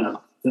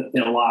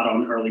a lot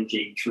on early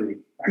Jade Tree.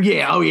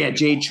 Yeah. Oh yeah.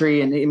 Jade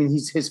Tree. And I mean,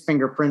 his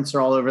fingerprints are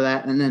all over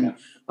that. And then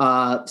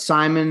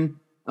Simon,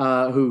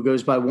 who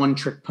goes by One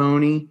Trick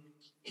Pony,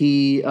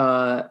 he, he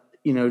does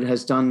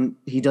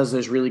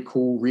those really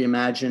cool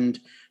reimagined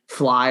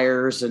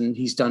flyers, and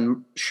he's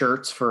done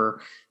shirts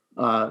for,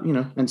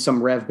 and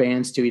some Rev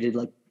Bands too. He did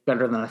like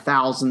Better Than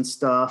 1,000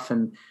 stuff.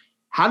 And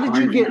how did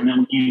you get,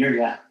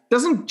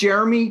 doesn't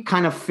Jeremy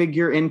kind of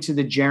figure into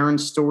the Jaren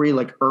story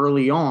like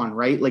early on,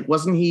 right? Like,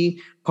 wasn't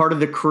he part of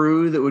the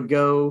crew that would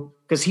go,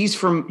 because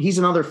he's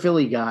another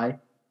Philly guy.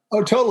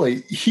 Oh,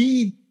 totally.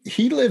 He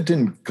lived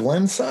in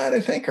Glenside, I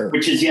think,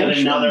 which is yet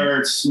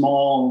another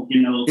small,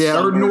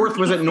 or North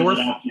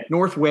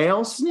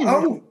Wales?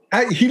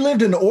 He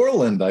lived in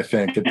Orland, I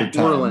think, at the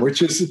time,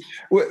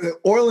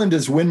 Orland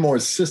is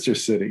Winmore's sister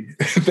city.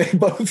 They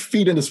both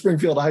feed into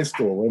Springfield High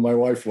School, where my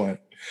wife went.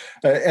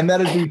 And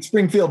that is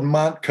Springfield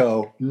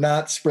Montco,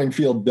 not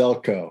Springfield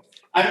Delco.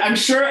 I'm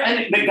sure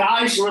the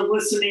guys who are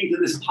listening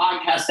to this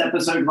podcast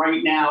episode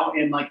right now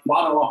in like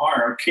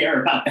Guadalajara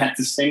care about that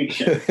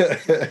distinction.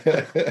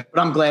 But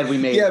I'm glad we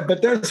made it. Yeah,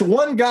 but there's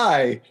one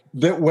guy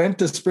that went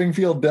to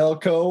Springfield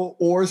Delco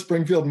or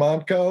Springfield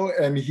Montco,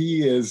 and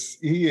he is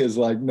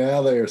like,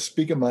 now they are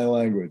speaking my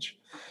language.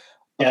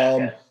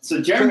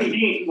 So Jeremy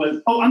Dean was.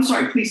 Oh, I'm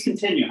sorry. Please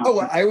continue.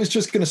 I was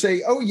just going to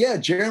say. Oh, yeah.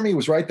 Jeremy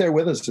was right there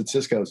with us at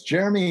Cisco's.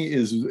 Jeremy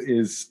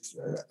is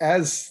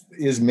as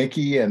is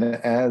Mickey, and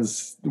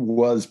as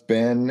was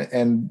Ben,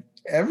 and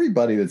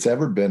everybody that's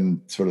ever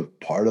been sort of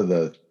part of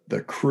the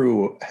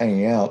crew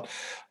hanging out.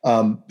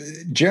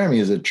 Jeremy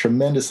is a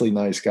tremendously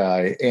nice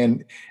guy,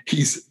 and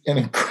he's an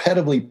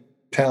incredibly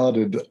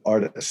talented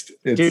artist.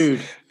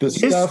 Dude, his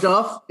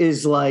stuff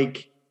is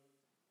like.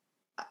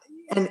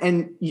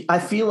 And I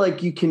feel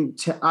like you can,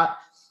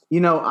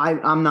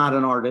 I'm not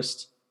an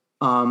artist,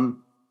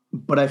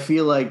 but I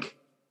feel like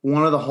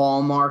one of the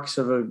hallmarks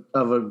of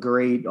a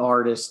great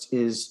artist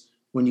is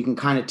when you can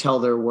kind of tell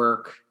their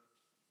work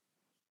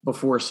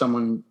before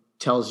someone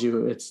tells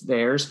you it's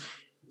theirs.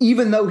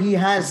 Even though he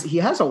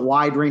has a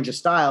wide range of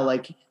style,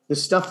 like the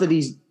stuff that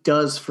he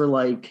does for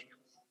like,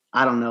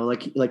 I don't know,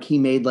 like he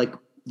made like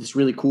this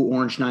really cool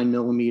orange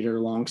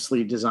 9mm long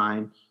sleeve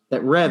design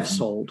that Rev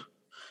sold,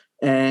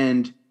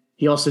 and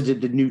he also did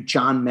the new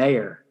John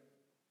Mayer,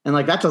 and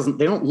like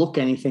they don't look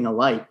anything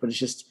alike, but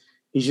he's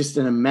just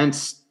an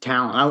immense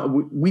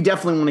talent. We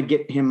definitely want to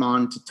get him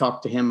on to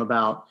talk to him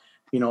about,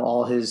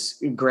 all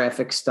his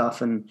graphic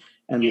stuff and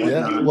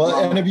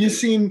Well, and have you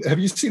seen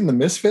the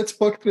Misfits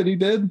book that he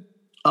did?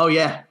 Oh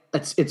yeah.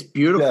 It's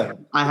beautiful. Yeah.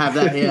 I have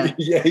that. Yeah.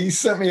 Yeah. He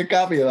sent me a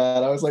copy of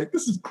that. I was like,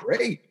 this is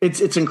great.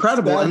 It's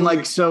incredible. And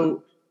like,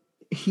 so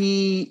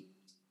he,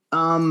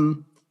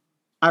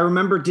 I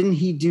remember, didn't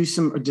he do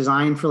some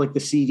design for like the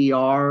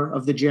CDR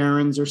of the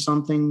Jarens or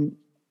something?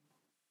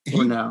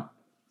 Or no?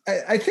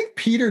 I think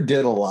Peter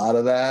did a lot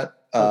of that.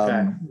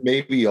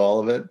 Maybe all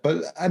of it.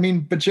 But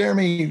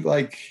Jeremy,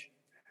 like,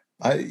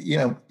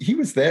 he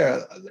was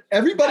there.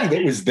 Everybody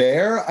that was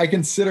there, I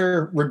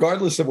consider,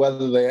 regardless of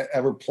whether they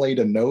ever played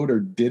a note or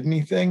did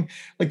anything,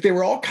 like they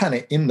were all kind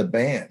of in the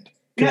band.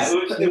 Yeah,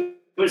 it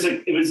was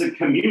a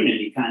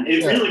community kind of.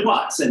 It really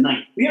was, and like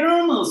we had our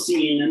own little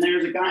scene. And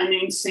there's a guy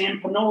named Sam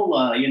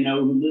Panola,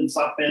 who lives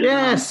up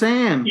in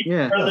Sam.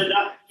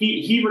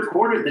 He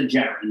recorded the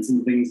Jarens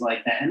and things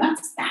like that, and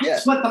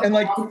that's what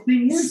the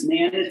thing is,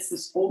 man. It's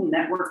this whole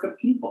network of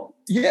people.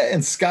 Yeah,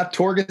 and Scott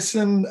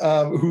Torgerson,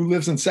 who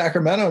lives in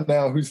Sacramento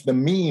now, who's the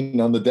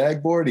mean on the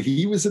DAG board,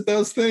 he was at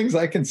those things.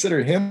 I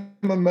consider him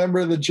a member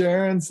of the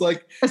Jarens.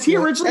 Like, is he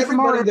originally from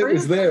our area? Everybody that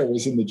was there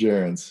was in the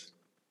Jarens.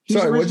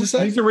 Sorry, what'd you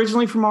say? He's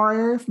originally from our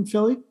area, from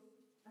Philly?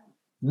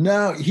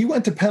 No, he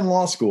went to Penn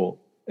Law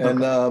School.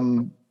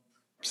 And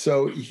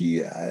so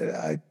he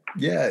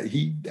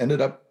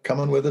ended up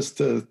coming with us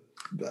to,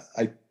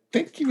 I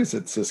think he was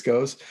at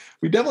Cisco's.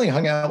 We definitely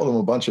hung out with him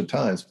a bunch of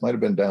times. Might have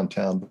been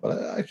downtown, but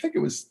I think it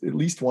was at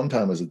least one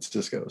time I was at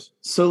Cisco's.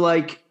 So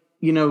like,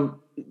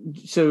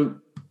 so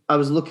I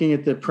was looking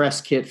at the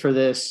press kit for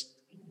this.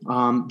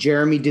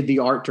 Jeremy did the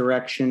art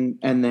direction,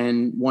 and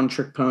then One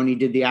Trick Pony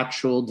did the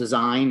actual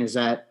design. Is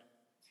that?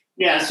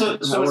 Yeah. So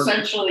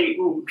essentially,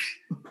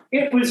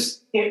 it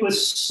was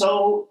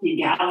so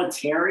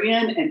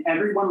egalitarian, and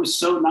everyone was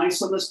so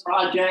nice on this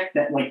project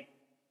that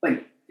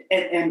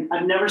and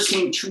I've never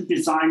seen two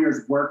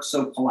designers work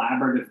so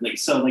collaboratively.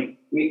 So I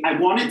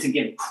wanted to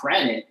give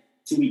credit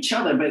to each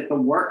other, but the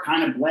work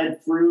kind of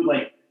bled through.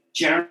 Like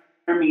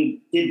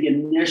Jeremy did the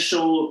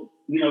initial,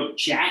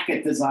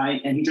 jacket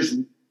design, and he just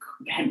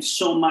had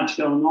so much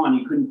going on.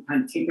 He couldn't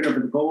kind of take it over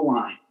the goal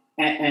line.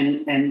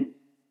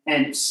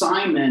 And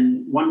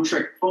Simon, One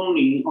Trick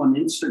Pony on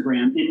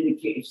Instagram,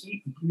 indicated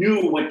he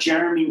knew what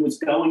Jeremy was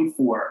going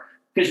for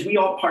because we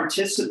all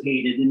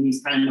participated in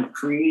these kind of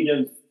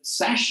creative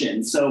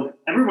sessions. So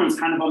everyone's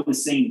kind of on the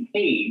same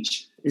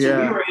page.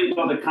 So we were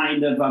able to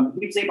kind of,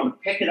 he was able to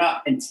pick it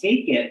up and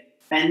take it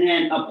and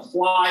then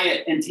apply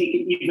it and take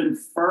it even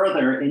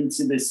further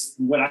into this,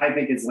 what I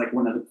think is like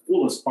one of the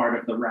coolest part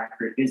of the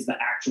record is the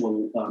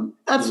actual the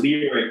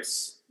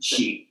lyrics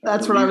sheet.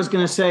 That's what I was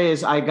going to say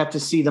is I got to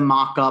see the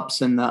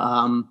mock-ups and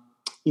the,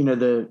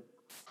 the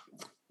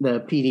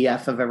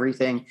PDF of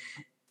everything.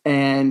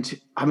 And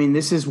I mean,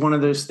 this is one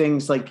of those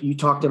things, like you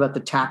talked about the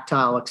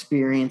tactile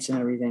experience and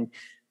everything.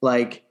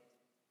 Like,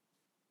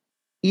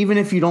 even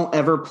if you don't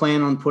ever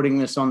plan on putting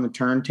this on the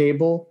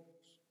turntable,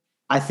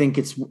 I think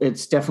it's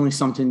definitely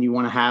something you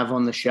want to have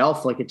on the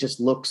shelf. Like, it just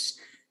looks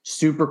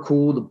super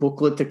cool. The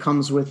booklet that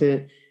comes with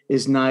it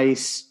is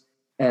nice.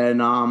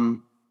 And, I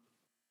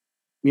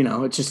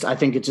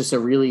think it's just a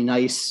really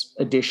nice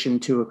addition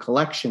to a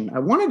collection. I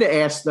wanted to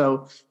ask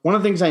though, one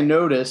of the things I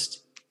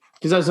noticed,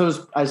 because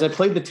as I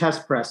played the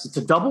test press, it's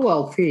a double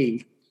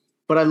LP,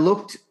 but I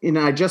looked and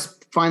I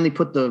just finally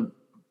put the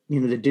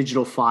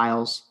digital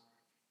files,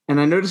 and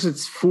I noticed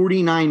it's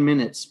 49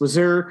 minutes. Was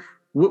there,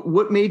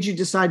 what made you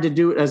decide to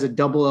do it as a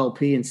double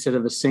LP instead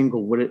of a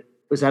single?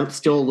 Was that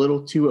still a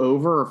little too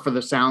over, or for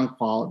the sound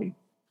quality?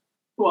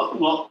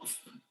 Well,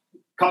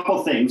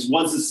 couple things.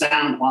 Was the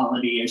sound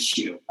quality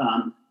issue.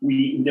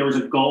 There was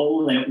a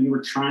goal that we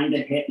were trying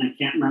to hit, and I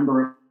can't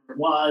remember what it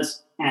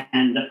was.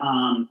 And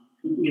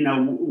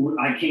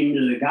I came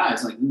to the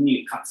guys like, we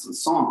need to cut some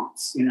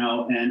songs,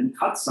 and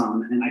cut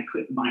some, and I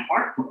couldn't. My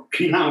heart broke.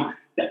 I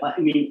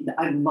mean,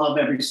 I love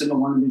every single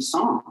one of these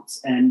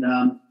songs, and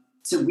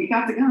so we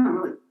got together. And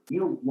we're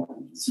like,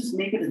 let's just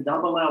make it a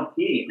double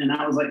LP. And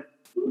I was like,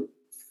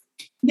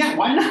 yeah,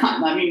 why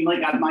not? I mean,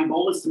 my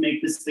goal is to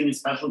make this thing as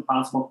special as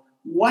possible.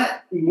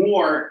 What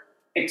more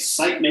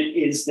excitement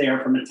is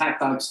there from a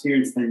tactile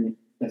experience than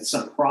the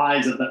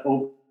surprise of the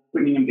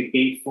opening of the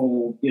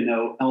gatefold,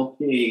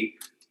 LP?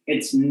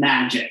 It's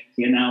magic,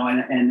 and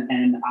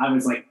I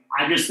was like,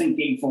 I just think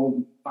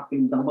gatefold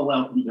fucking double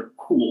LPs are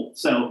cool.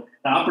 So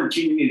the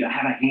opportunity to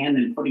have a hand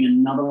in putting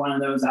another one of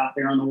those out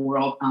there in the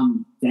world,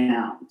 I'm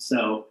down.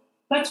 So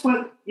that's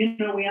what,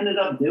 we ended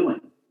up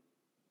doing.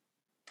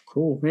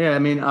 Cool. Yeah. I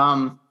mean,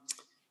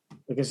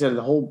 like I said,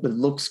 it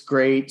looks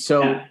great.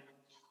 So, yeah.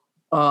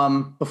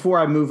 Before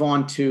I move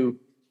on to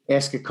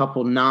ask a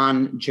couple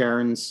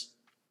non-Jaren's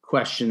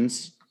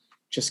questions,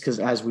 just because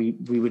as we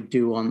would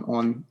do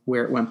on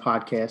Where It Went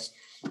podcast,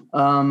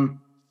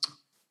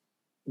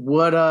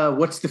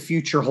 what's the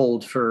future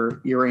hold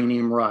for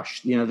Uranium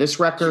Rush? This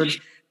record,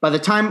 by the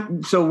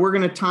time, so we're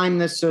going to time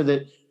this so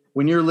that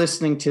when you're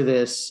listening to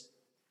this,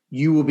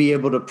 you will be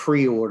able to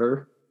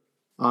pre-order.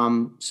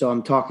 So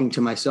I'm talking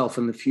to myself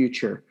in the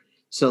future.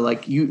 So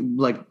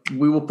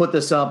we will put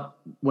this up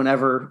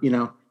whenever,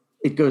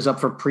 it goes up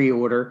for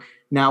pre-order.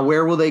 Now,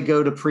 where will they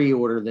go to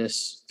pre-order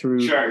this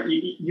through? Sure.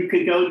 You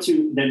could go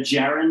to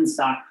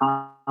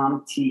thegerunds.com,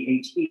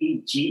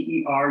 TheGerunds,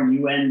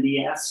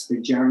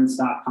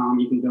 thegerunds.com.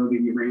 You can go to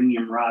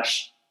Uranium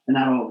Rush, and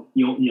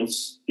you'll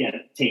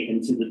get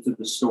taken to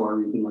the store.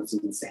 You can listen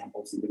to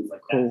samples and things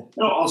like that. Cool.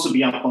 It'll also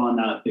be up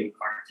on Big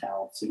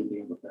Cartel, so you'll be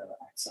able to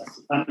access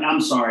it. I'm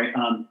sorry,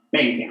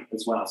 Bandcamp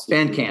as well. So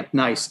Bandcamp,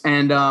 nice.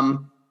 And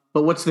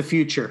but what's the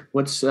future?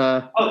 What's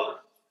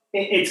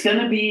It's going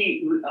to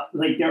be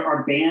there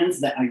are bands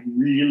that I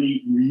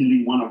really,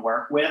 really want to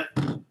work with.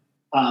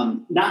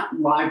 Not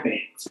live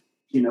bands,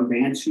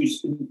 bands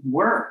whose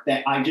work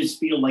that I just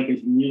feel like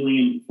is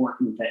really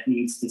important that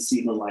needs to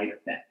see the light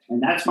of day.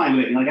 And that's my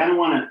way. I don't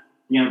want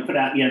to, put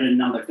out yet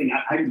another thing.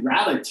 I'd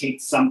rather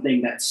take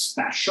something that's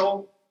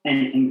special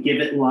and give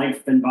it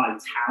life and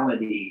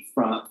vitality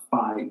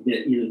by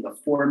the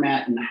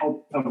format and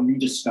help a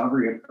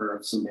rediscovery occur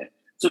of some of it.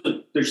 So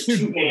there's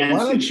two bands.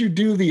 Why don't you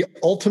do the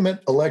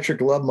ultimate Electric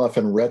Love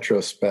Muffin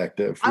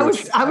retrospective? I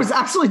was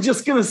actually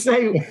just going to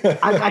say,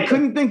 I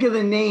couldn't think of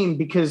the name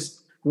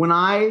because when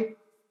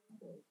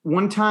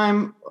one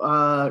time,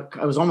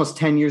 I was almost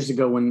 10 years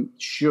ago when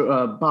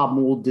Bob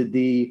Mould did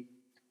the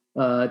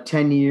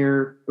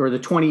 10-year or the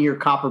 20-year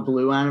Copper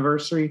Blue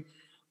anniversary.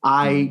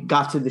 I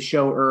got to the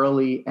show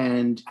early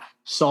and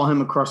saw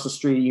him across the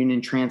street at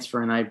Union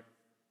Transfer, and I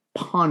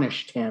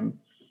punished him.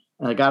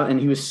 And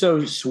he was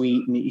so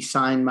sweet, and he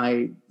signed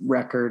my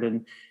record,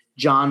 and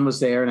John was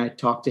there, and I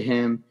talked to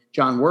him,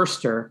 John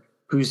Worster,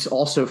 who's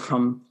also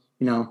from,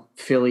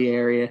 Philly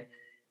area.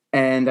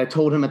 And I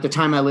told him at the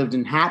time I lived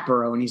in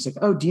Hatboro, and he's like,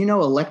 "Oh, do you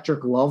know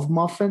Electric Love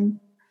Muffin?"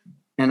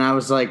 And I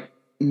was like,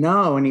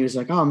 no. And he was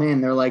like, oh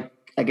man, they're like,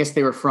 I guess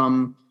they were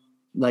from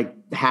like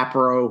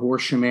Hatboro,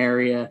 Horsham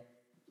area.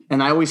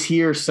 And I always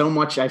hear so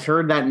much. I've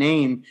heard that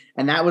name,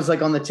 and that was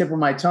like on the tip of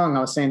my tongue. I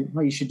was saying,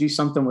 well, you should do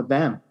something with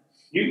them.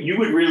 You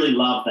would really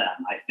love them,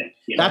 I think.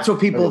 That's what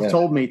people have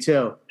told me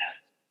too.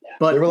 Yeah.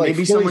 But they were like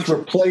maybe Phillies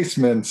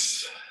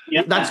replacements.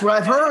 Yep. That's what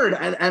I've heard.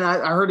 And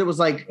I heard it was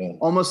like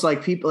almost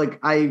like people, like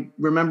I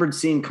remembered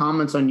seeing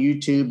comments on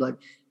YouTube, like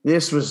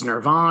this was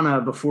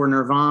Nirvana before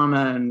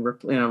Nirvana and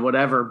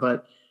whatever,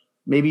 but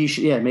maybe you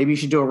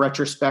should do a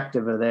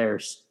retrospective of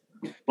theirs.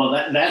 Well,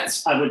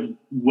 that's I would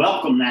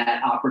welcome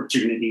that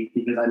opportunity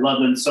because I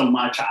love them so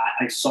much.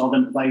 I saw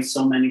them play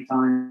so many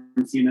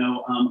times,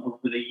 over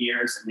the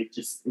years, and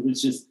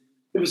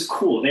it was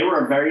cool. They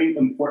were a very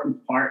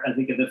important part, I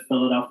think, of the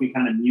Philadelphia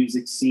kind of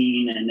music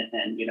scene, and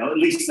at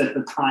least at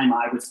the time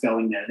I was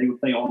going there, they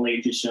would play all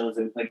ages shows,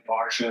 they would play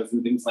bar shows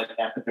and things like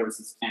that. But there was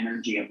this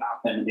energy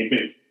about them,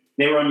 and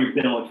they were on your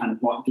bill. It kind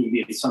of gave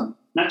you some,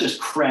 not just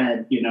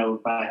cred,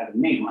 if I had a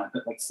name on it,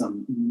 but like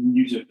some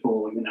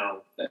musical,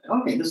 that,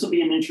 okay, this will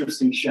be an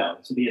interesting show.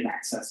 This will be an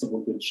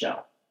accessible, good show.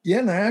 Yeah,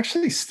 and they're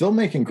actually still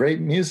making great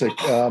music.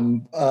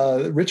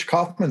 Rich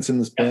Kaufman's in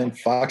this band,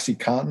 Foxy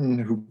Cotton,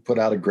 who put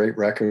out a great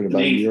record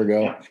about a year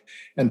ago. Yeah.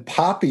 And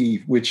Poppy,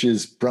 which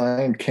is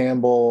Brian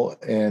Campbell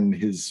and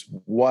his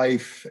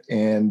wife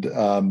and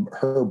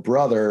her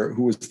brother,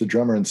 who was the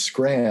drummer in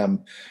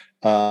Scram.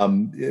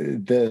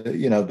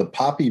 The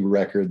Poppy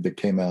record that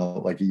came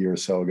out like a year or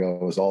so ago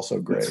was also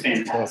great. It's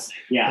fantastic.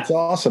 So yeah. It's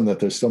awesome that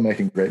they're still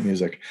making great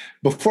music.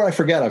 Before I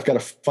forget, I've got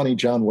a funny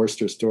John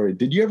Worster story.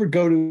 Did you ever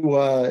go to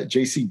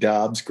JC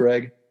Dobbs,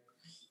 Greg?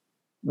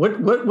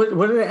 What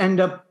did it end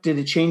up? Did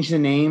it change the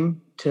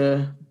name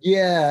to?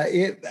 Yeah,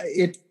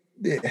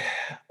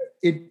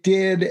 it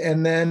did,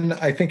 and then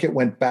I think it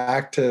went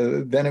back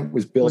to, then it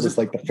was billed as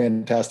like the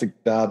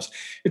Fantastic Dobbs.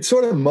 It's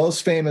sort of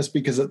most famous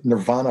because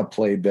Nirvana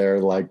played there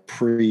like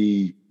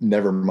pre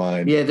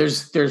Nevermind. Yeah,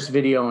 there's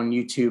video on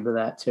YouTube of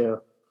that too.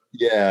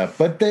 Yeah,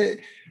 but the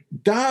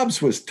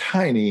Dobbs was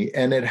tiny,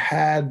 and it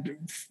had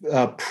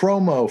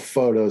promo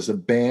photos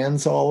of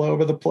bands all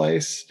over the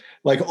place,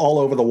 like all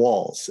over the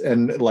walls,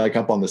 and like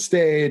up on the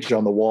stage,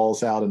 on the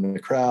walls, out in the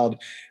crowd.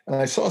 And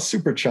I saw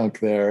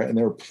Superchunk there, and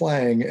they were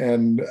playing.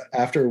 And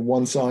after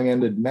one song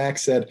ended,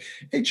 Max said,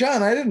 "Hey,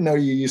 John, I didn't know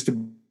you used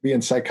to be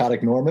in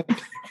Psychotic Norman."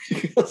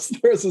 Because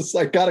there's a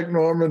Psychotic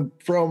Norman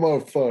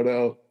promo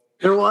photo.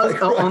 There was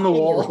like on the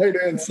wall, right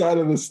inside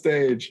of the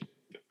stage.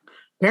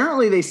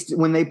 Apparently,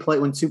 when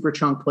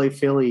Superchunk play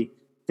Philly,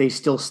 they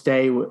still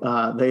stay.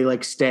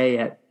 They stay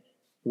at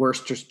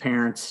Worster's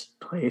parents'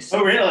 place.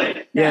 Oh,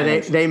 really? Yeah,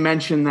 they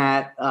mentioned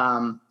that.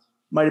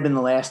 Might have been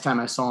the last time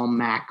I saw him.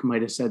 Mac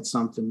might have said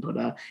something,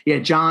 but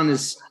John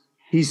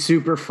he's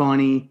super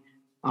funny,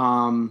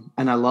 and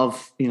I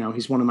love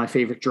he's one of my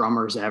favorite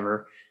drummers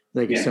ever.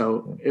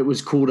 So it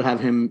was cool to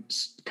have him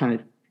kind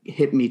of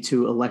hit me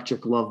to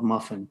Electric Love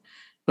Muffin.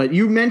 But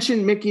you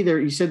mentioned, Mickey, there.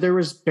 You said there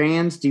was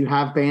bands. Do you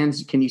have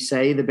bands? Can you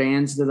say the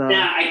bands that?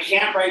 Yeah, I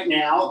can't right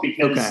now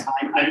because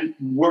I'm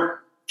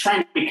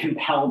trying to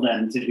compel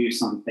them to do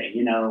something.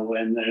 And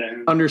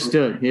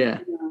understood. Yeah.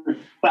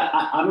 But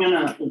I'm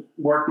gonna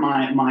work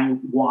my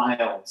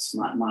wiles,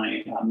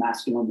 my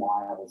masculine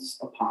wiles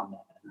upon them.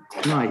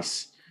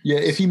 Nice. Yeah,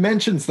 if he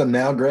mentions them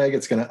now, Greg,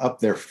 it's going to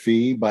up their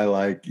fee by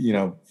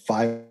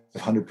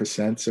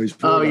 500%. So he's.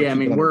 Oh yeah, I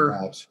mean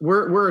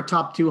we're a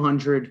top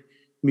 200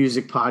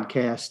 music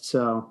podcast.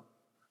 So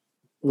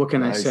what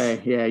can I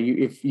say? Yeah,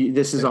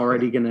 this is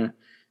already gonna,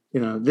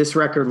 this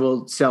record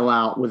will sell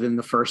out within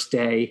the first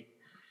day.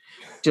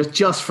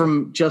 Just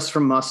from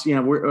us,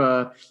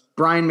 we're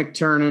Brian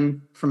McTernan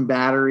from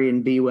Battery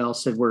and Be Well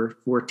said we're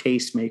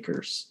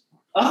tastemakers.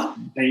 Oh,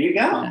 there you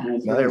go.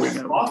 Nice. There we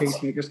go. Awesome.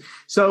 Tastemakers.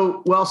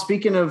 So,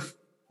 speaking of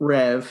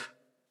Rev, of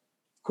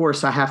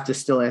course, I have to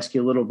still ask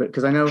you a little bit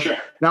because I know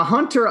now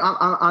Hunter.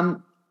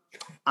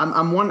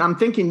 I'm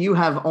thinking you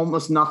have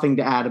almost nothing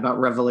to add about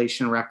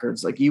Revelation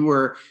Records. Like you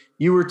were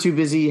too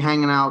busy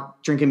hanging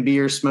out, drinking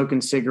beer,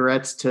 smoking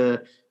cigarettes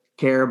to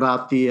care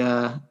about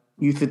the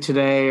Youth of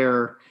Today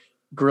or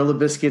Gorilla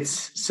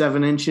Biscuits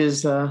 7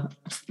 inches. I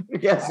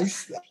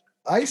guess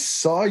I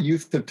saw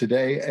Youth of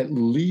Today at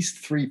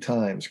least 3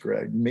 times,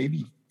 Greg,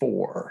 maybe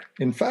 4.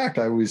 In fact,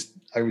 I was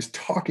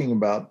talking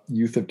about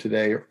Youth of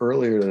Today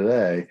earlier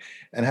today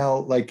and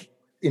how,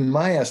 in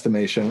my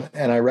estimation,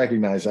 and I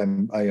recognize I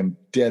am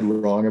dead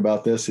wrong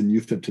about this, and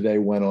Youth of Today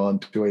went on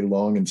to a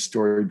long and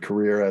storied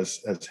career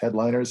as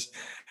headliners.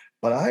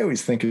 But I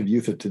always think of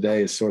Youth of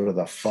Today as sort of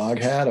the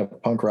Foghat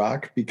of punk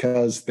rock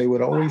because they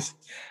would always.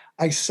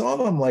 I saw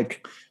them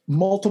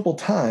multiple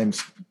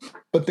times,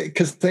 but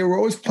because they were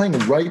always playing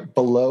right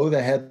below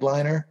the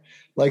headliner.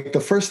 Like the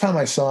first time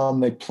I saw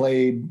them, they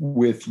played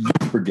with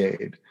Youth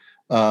Brigade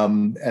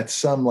at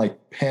some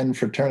Penn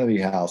fraternity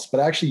house.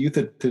 But actually, Youth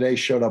of Today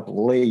showed up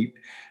late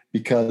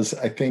because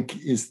I think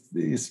is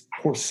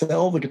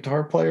Porcell the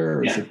guitar player,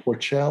 or is it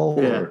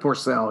Porcell? Yeah,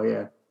 Porcell.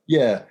 Yeah.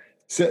 Yeah.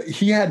 So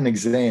he had an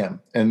exam,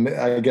 and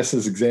I guess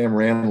his exam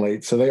ran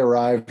late. So they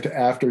arrived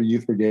after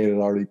Youth Brigade had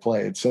already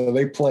played. So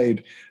they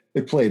played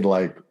They played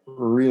like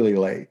really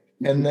late.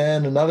 And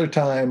then another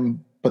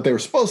time, but they were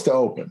supposed to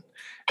open.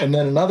 And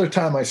then another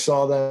time I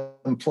saw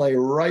them play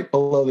right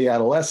below the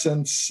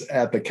Adolescents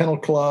at the Kennel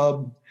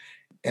Club.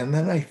 And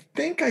then I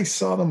think I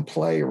saw them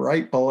play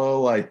right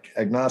below like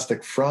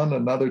Agnostic Front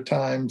another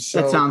time.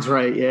 So that sounds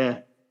right. Yeah.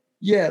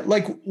 Yeah,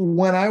 like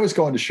when I was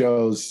going to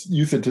shows,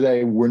 Youth of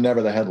Today were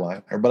never the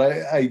headliner, but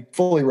I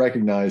fully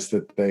recognize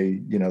that they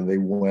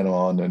went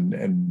on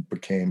and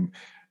became.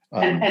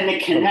 And the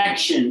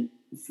connection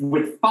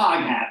with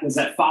Foghat was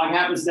that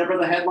Foghat was never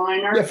the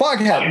headliner. Yeah,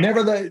 Foghat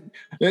never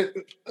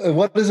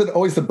what is it?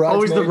 Always the bridesmaid.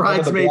 Always the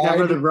bridesmaid,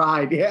 never the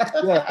bride. Yeah,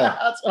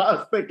 that's what I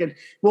was thinking.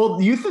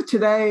 Well, Youth of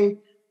Today.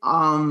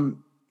 I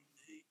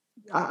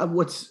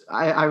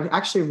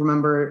actually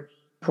remember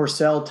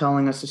Porcell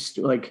telling us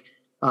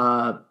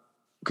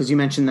because you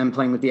mentioned them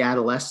playing with the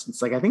Adolescents.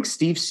 Like, I think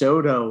Steve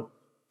Soto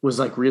was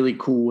like really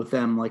cool with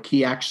them. Like,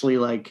 he actually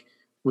like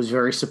was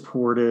very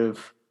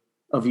supportive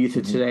of Youth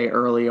of Today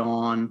early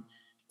on.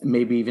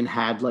 Maybe even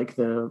had like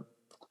the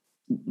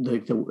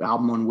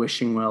album on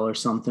Wishing Well or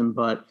something.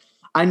 But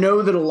I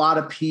know that a lot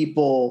of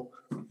people,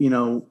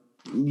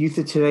 Youth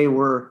of Today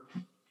were,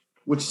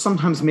 which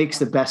sometimes makes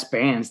the best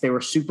bands, they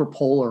were super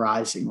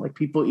polarizing. Like,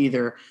 people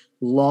either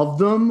loved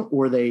them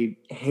or they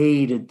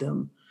hated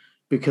them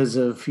because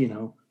of,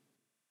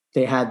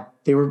 they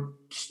were,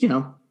 I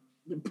don't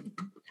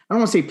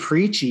want to say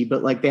preachy,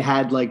 but like they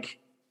had like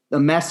a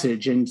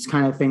message, and it's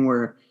kind of thing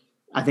where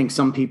I think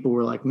some people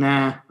were like,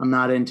 nah, I'm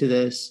not into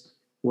this,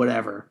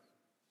 whatever.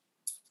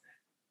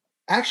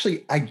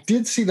 Actually, I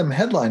did see them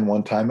headline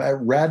one time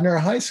at Radnor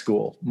High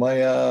School.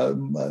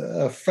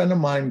 A friend of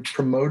mine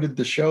promoted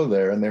the show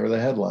there, and they were the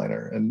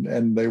headliner,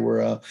 and they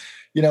were,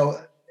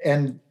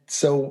 and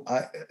so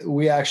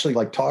we actually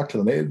like talked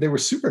to them. They were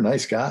super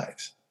nice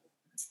guys.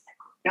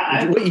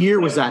 Yeah, what year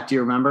was that? Do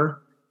you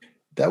remember?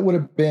 That would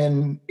have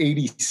been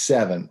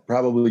 87,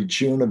 probably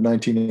June of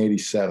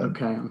 1987.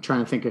 Okay, I'm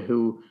trying to think of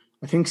who.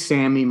 I think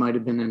Sammy might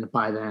have been in it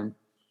by then.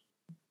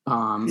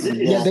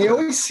 They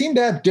always seem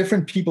to have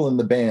different people in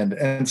the band,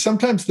 and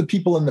sometimes the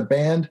people in the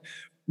band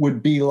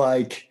would be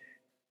like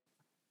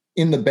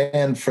in the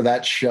band for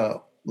that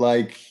show.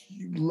 Like,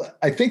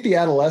 I think the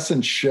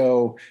Adolescents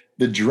show,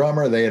 the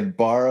drummer they had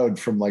borrowed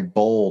from like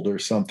Bold or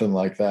something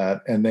like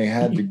that, and they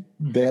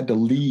had to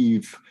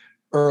leave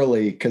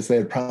early because they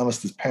had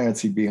promised his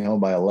parents he'd be home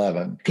by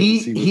 11.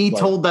 He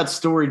told that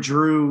story,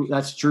 Drew.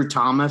 That's Drew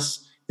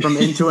Thomas from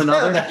Into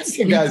Another. That's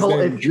the guy's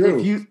name,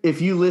 Drew.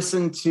 If you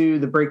listen to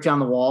the Break Down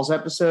the Walls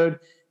episode,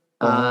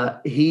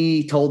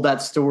 he told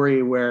that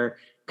story where,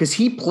 because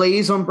he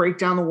plays on Break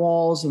Down the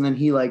Walls, and then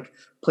he like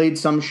played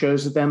some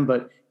shows with them,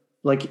 but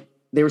like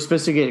they were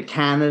supposed to get to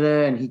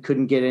Canada and he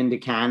couldn't get into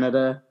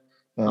Canada,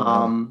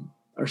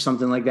 or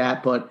something like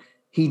that. But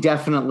he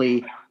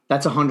definitely,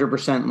 that's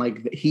 100%.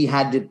 Like, he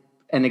had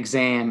an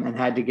exam and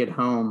had to get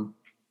home,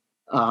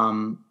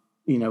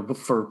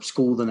 for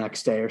school the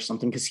next day or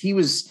something. Cause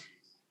he's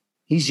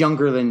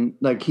younger than,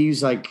 like,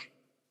 I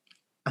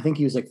think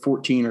he was like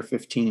 14 or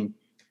 15,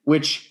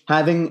 which,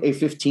 having a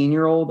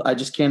 15-year-old, I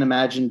just can't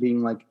imagine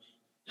being like,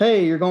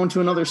 hey, you're going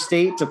to another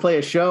state to play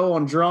a show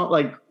on drum.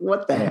 Like,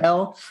 what the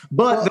hell?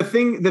 But the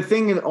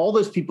thing, all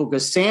those people,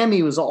 because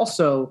Sammy was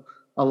also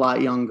a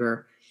lot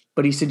younger,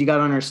 but he said, you got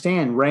to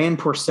understand, Ray and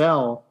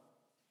Porcell,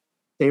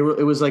 it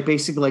was like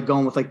basically like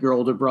going with like your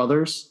older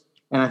brothers.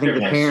 And I think the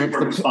parents,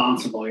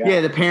 responsible.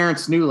 The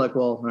parents knew, like,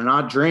 well, they're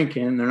not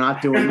drinking, they're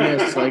not doing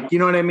this. Like, you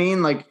know what I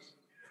mean? Like,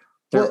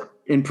 they're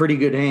in pretty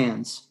good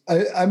hands.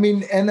 I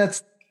mean, and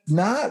that's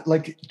not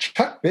like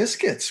Chuck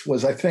Biscuits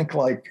was, I think,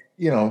 like,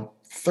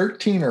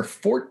 13 or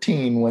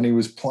 14 when he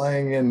was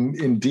playing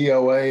in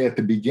DOA at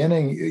the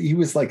beginning. He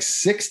was like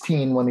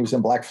 16 when he was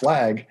in Black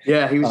Flag.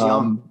 Yeah, he was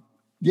young.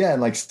 Yeah,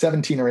 and like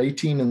 17 or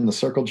 18 in the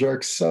Circle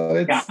Jerks. So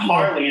it's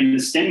Harley and the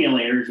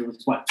Stimulators. It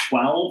was what,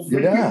 12?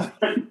 Yeah.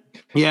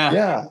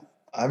 Yeah.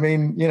 I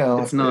mean,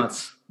 it's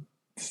nuts.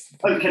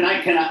 Can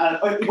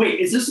I wait,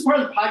 is this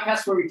part of the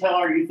podcast where we tell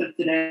our Youth of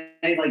Today,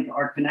 like,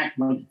 our connect,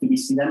 like, do we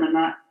see them in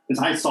that?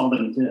 Because I saw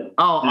them too.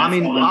 Oh, I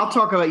mean, I'll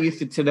talk about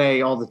Youth of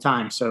Today all the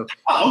time. So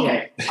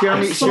okay. Share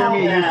me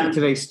a Youth of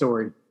Today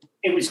story.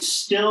 It was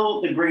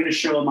still the greatest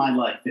show of my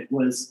life. It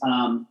was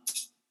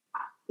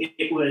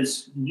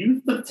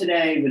Youth of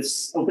Today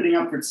was opening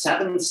up for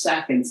 7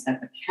 seconds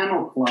at the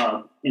Kennel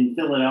Club in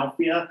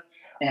Philadelphia.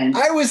 And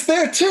I was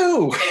there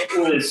too. It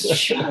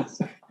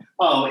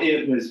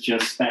was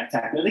just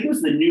spectacular. I think it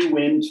was the New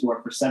Wind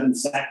tour for 7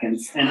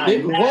 seconds. And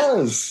it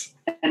was.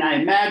 And I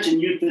imagine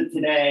Youth of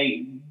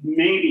Today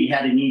maybe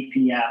had an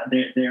EP out.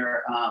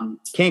 Their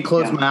Can't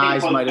Close My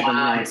Eyes might have been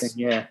one thing.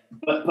 Yeah.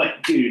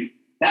 But dude,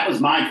 that was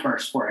my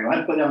first foray.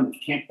 I put on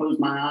Can't Close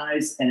My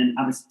Eyes, and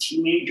I was a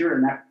teenager,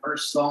 and that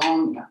first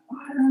song,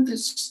 why don't I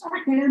just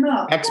start getting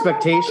up?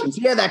 Expectations.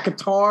 Yeah, that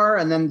guitar,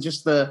 and then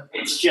just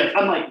it's just,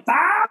 I'm like,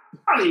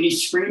 and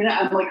he's screaming it.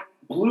 I'm like,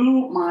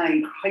 blew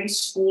my high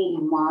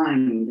school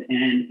mind,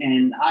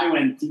 and I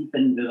went deep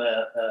into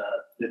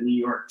the New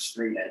York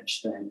straight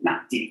edge thing.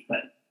 Not deep, but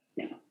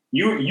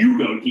you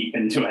go deep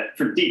into it.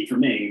 Deep for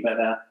me, but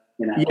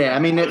Yeah, I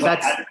mean,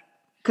 that's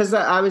because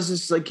I was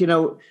just like,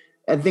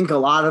 I think a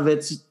lot of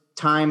it's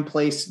time,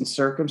 place, and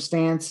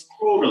circumstance.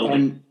 Totally.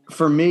 And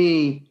for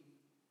me,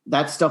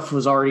 that stuff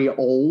was already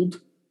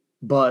old,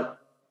 but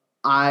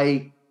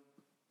I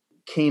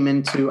came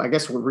into, I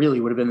guess what really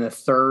would have been the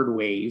third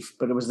wave,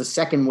 but it was the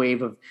second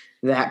wave of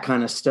that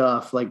kind of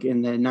stuff, like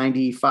in the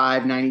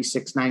 95,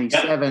 96,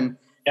 97.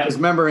 Because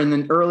remember, in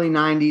the early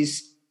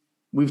 90s,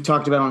 we've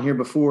talked about on here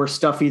before,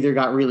 stuff either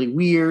got really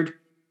weird,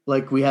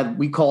 like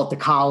we call it the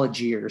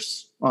college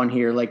years on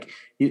here, like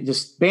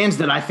just bands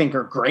that I think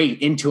are great,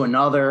 Into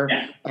Another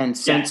and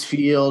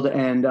Sensefield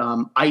and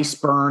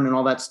Iceburn and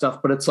all that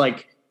stuff, but it's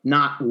like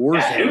not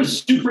Warzone. Yeah, it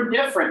was super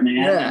different, man.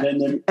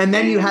 Yeah. And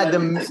then you had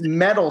the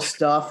metal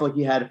stuff, like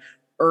you had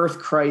Earth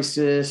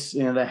Crisis,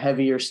 the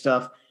heavier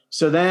stuff.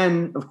 So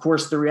then, of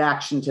course, the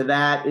reaction to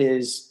that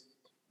is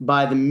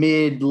by the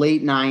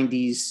late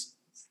 90s,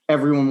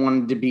 everyone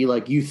wanted to be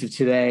like Youth of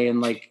Today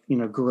and like,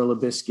 Gorilla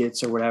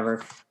Biscuits or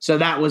whatever. So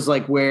that was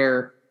like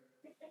where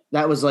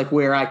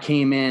I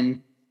came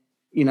in,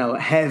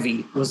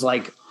 heavy, was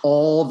like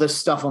all the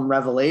stuff on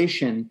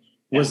Revelation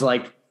was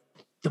like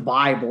the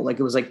Bible. Like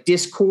it was like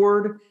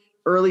Discord,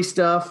 early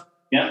stuff,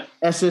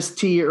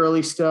 SST,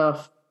 early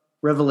stuff,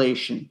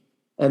 Revelation.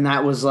 And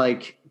that was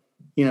like,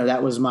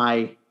 that was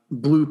my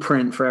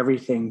blueprint for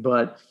everything.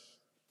 But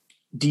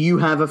do you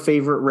have a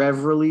favorite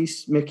Rev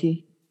release,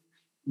 Mickey?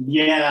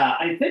 Yeah,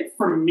 I think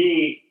for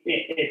me,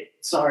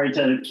 sorry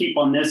to keep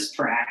on this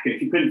track.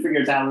 If you couldn't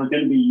figure it out, it was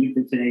going to be Youth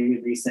of Today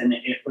release, and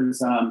it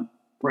was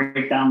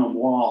Break Down the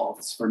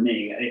Walls for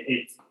me.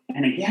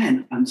 And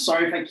again, I'm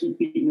sorry if I keep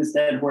beating this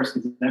dead horse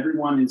because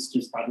everyone is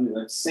just probably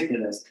like sick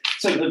of this.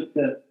 So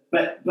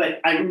but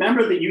I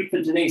remember the Youth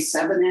of Today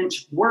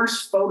 7-inch,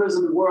 worst photos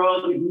in the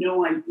world. You have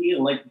no idea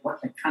like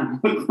what they kind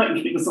of looked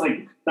like. It was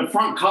like the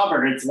front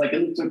cover. It's like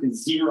it looks like a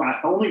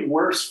Xerox. Only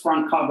worst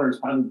front cover is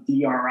probably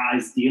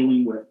DRI's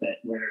Dealing With It,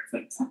 where it's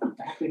like, it's not the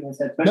back thing I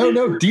said. But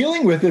no,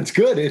 Dealing With It's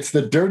good. It's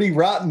the Dirty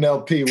Rotten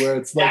LP where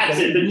it's like that's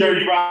it, the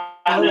Dirty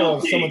Rotten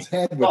LP. Of someone's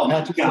head with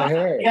patches of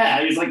hair.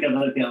 Yeah, he's like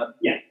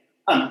yeah.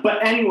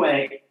 But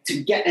anyway,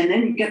 and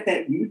then you get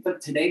that Youth of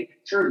Today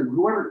picture.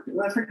 Whoever,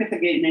 I forget the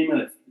name of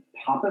it,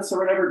 Pappas or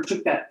whatever,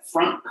 took that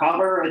front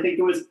cover, I think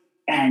it was,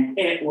 and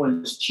it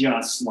was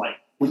just like,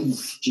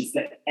 just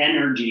the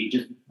energy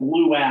just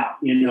blew out,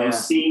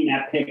 seeing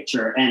that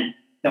picture, and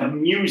the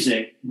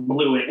music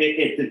blew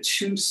it. The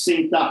two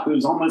synced up. It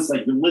was almost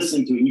like you're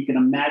listening to it, and you can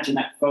imagine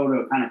that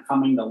photo kind of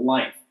coming to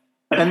life.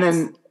 But and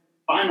then the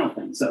final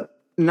thing, so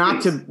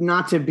not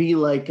to be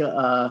like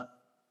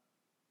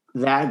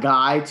that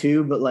guy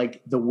too, but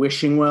like the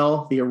Wishing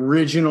Well, the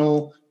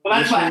original. Well,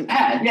 that's what I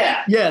had,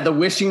 yeah. Yeah, the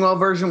Wishing Well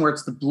version where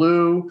it's the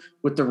blue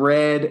with the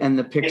red and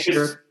the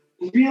picture. It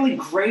was really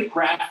great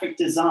graphic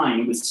design.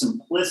 It was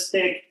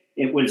simplistic.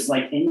 It was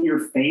like in your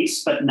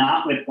face, but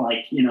not with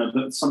like,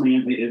 something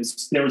of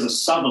it. There was a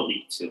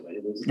subtlety to it.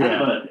 It was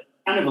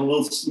kind of a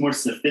little more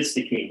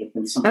sophisticated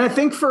than something. And I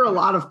think for a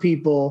lot of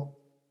people,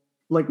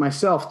 like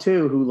myself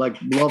too, who like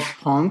love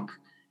punk,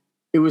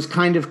 it was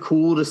kind of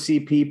cool to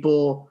see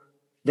people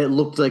that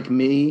looked like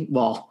me.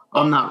 Well,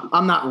 I'm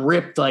not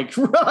ripped like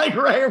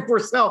Ryan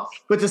Porcell,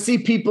 but to see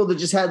people that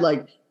just had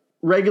like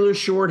regular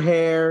short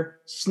hair,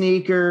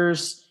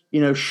 sneakers,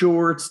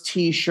 shorts,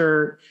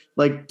 t-shirt,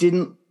 like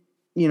didn't,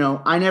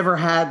 I never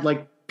had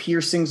like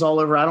piercings all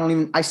over.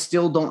 I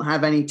still don't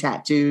have any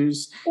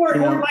tattoos. Or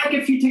like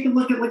if you take a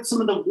look at like some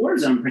of the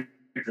Warzone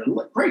pictures,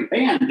 great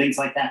band, things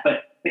like that.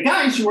 But the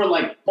guys who were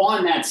like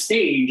on that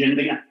stage and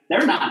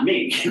they're not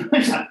me.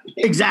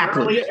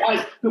 Exactly.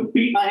 Guys who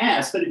beat my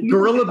ass. But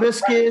Gorilla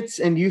Biscuits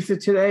and Youth of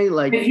Today,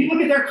 like if you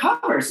look at their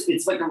covers,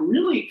 it's like a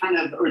really kind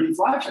of, or these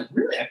live shows,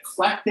 really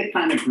eclectic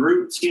kind of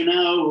groups,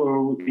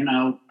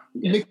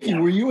 Mickey,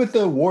 were you at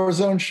the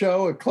Warzone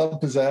show at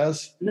Club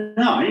Pizzazz? No,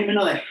 I didn't even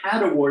know they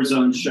had a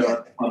Warzone show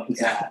at Club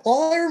Pizzazz.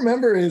 All I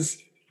remember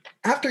is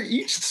after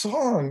each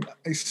song,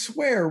 I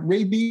swear,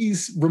 Ray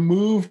B's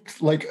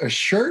removed like a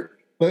shirt.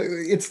 But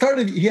it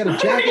started, he had a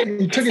jacket, and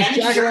he took his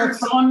jacket off,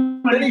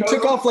 then he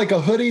took off like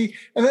a hoodie,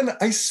 and then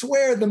I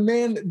swear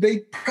they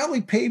probably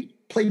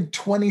played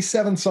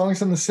 27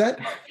 songs in the set.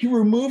 He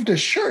removed a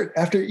shirt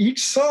after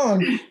each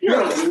song.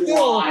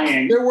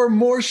 There were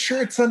more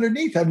shirts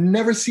underneath. I've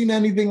never seen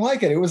anything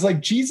like it. It was like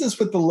Jesus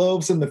with the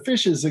loaves and the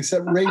fishes,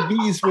 except Ray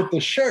B's with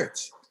the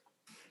shirts.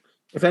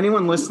 If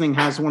anyone listening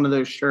has one of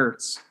those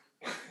shirts,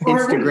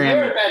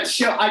 Instagram that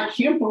show. I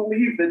can't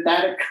believe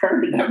that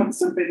occurred. That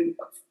must have been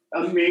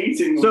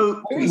amazing.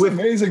 So it was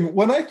amazing.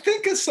 When I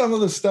think of some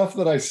of the stuff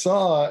that I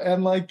saw,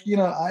 and like,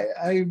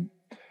 I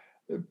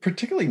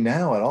particularly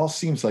now, it all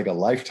seems like a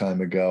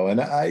lifetime ago.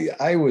 And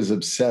I was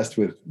obsessed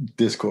with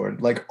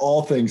Discord, like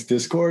all things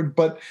Discord.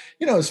 But,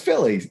 it's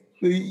Philly.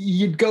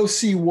 You'd go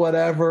see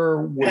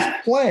whatever was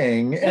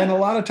playing. And a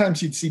lot of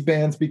times you'd see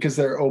bands because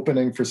they're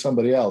opening for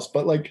somebody else.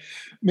 But like,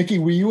 Mickey,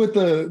 were you at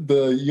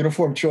the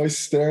Uniform Choice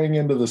Staring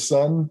into the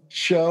Sun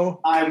show?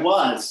 I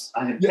was.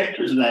 I have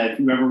pictures of that if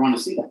you ever want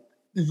to see that.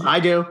 I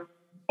do.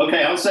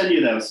 Okay, I'll send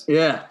you those.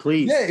 Yeah,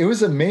 please. Yeah, it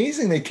was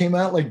amazing. They came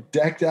out like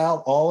decked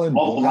out all in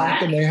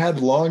black, and they had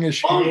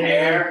longish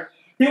hair.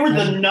 They were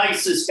the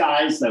nicest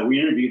guys, though. We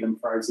interviewed them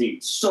for our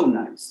zine. So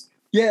nice.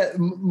 Yeah,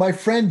 my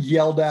friend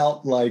yelled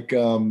out like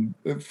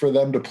for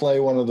them to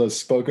play one of the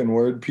spoken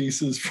word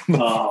pieces from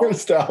the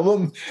first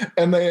album,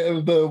 and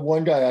the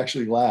one guy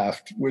actually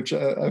laughed, which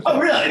I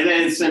thought, really?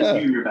 They had a sense of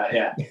humor about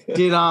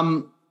Did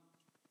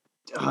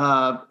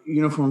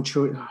Uniform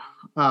Choice?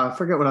 I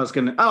forget what I was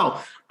gonna.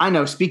 Oh, I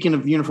know. Speaking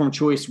of Uniform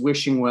Choice,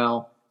 Wishing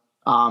Well,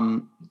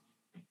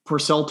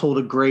 Porcell told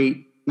a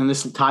great, and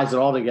this ties it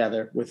all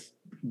together with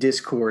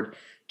Discord.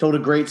 Told a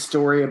great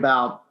story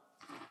about,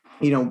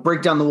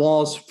 Break Down the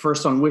Walls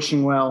first on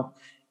Wishing Well,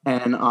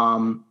 and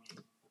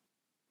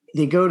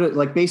they go to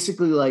like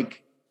basically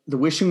like the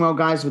Wishing Well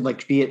guys would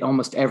like be at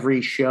almost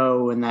every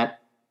show in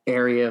that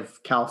area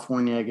of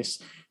California, I guess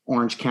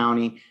Orange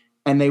County,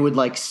 and they would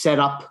like set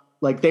up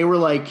like they were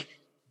like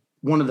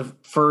one of the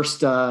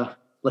first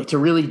like to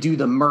really do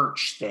the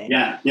merch thing.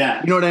 Yeah.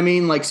 You know what I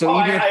mean? Like so.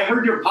 I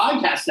heard your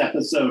podcast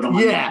episode.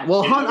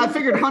 Well, I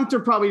figured Hunter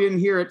probably didn't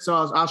hear it, so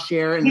I'll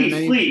share it.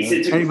 Please,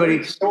 it's a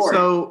great story.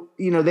 So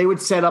they would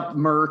set up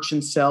merch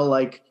and sell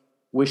like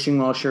Wishing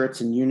Well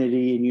shirts and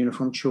Unity and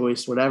Uniform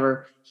Choice,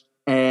 whatever.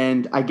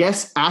 And I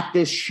guess at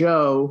this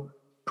show,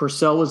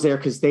 Porcell was there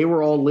because they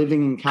were all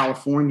living in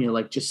California,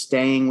 like just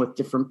staying with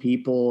different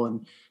people,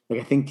 and like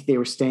I think they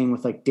were staying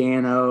with like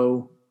Dan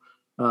O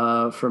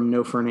from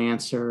No for an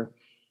Answer.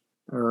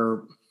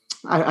 Or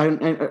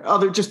and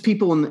other just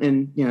people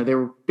in they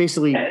were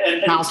basically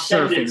house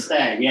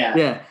surfing.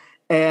 Yeah.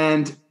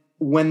 And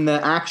when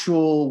the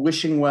actual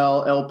Wishing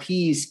Well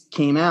LPs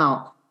came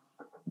out,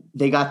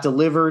 they got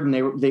delivered, and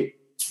they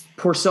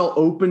Porcell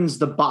opens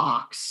the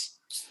box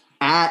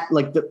at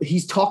like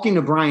he's talking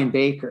to Brian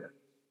Baker,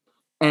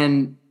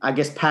 and I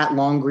guess Pat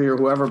Longry or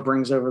whoever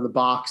brings over the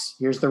box.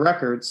 Here's the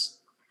records.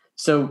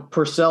 So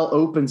Porcell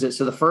opens it.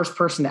 So the first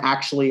person to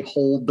actually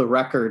hold the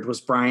record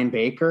was Brian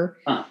Baker.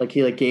 Like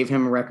he gave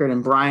him a record,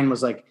 and Brian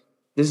was like,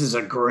 "This is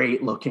a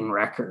great looking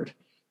record."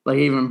 Like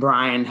even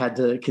Brian had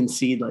to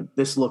concede, like,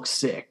 "This looks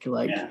sick."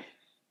 Like,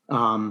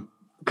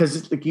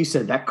 because like you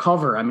said, that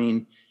cover, I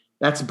mean,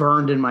 that's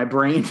burned in my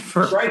brain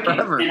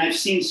forever. And I've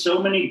seen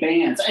so many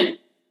bands, and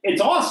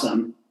it's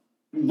awesome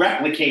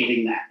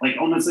replicating that, like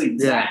almost the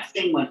exact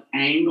same like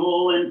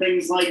angle and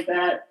things like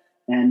that.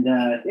 And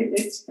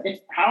it's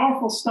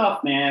powerful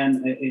stuff,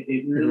 man.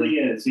 It really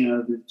is.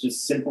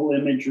 Just simple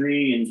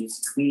imagery and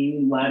just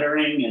clean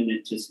lettering, and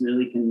it just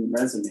really can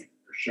resonate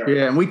for sure.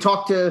 Yeah, and we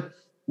talked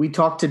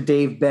to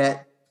Dave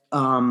Bett,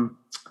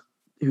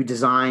 who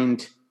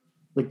designed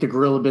like the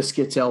Gorilla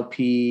Biscuits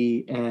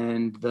LP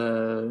and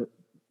the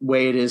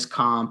Way It Is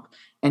comp,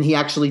 and he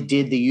actually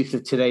did the Youth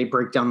of Today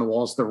Break Down the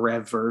Walls, the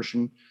Rev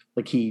version.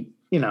 Like he,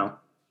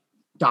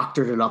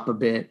 doctored it up a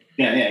bit.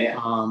 Yeah.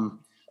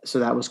 So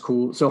that was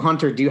cool. So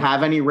Hunter, do you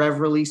have any Rev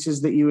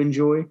releases that you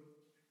enjoy?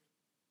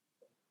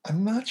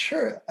 I'm not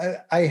sure.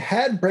 I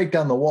had Break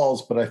Down the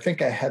Walls, but I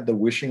think I had the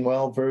Wishing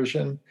Well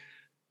version.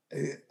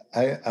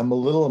 I'm a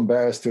little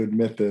embarrassed to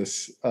admit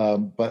this,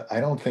 but I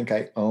don't think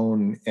I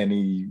own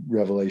any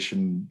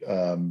Revelation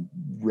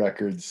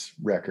records.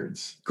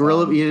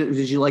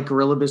 Did you like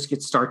Gorilla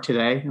Biscuits Start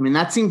Today? I mean,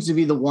 that seems to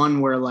be the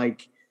one where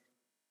like.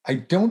 I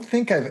don't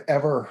think I've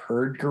ever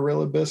heard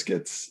Gorilla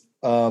Biscuits,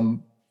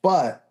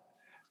 but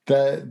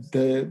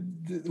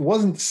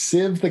wasn't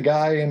Civ the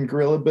guy in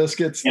Gorilla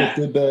Biscuits that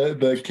did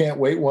the Can't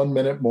Wait 1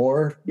 Minute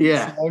More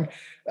song?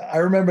 I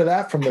remember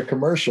that from the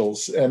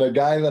commercials. And a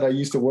guy that I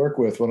used to work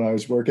with when I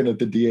was working at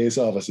the DA's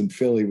office in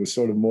Philly was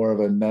sort of more of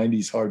a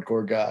 90s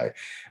hardcore guy.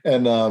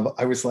 And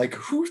I was like,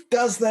 who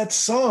does that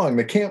song?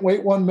 The Can't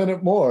Wait 1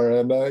 Minute More.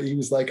 And he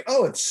was like,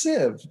 oh, it's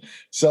Civ.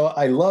 So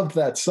I loved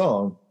that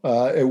song.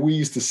 And we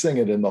used to sing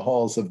it in the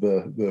halls of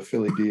the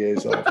Philly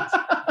DA's office.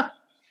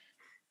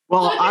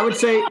 Well, I would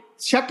say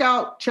check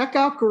out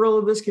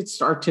Gorilla Biscuits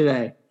Start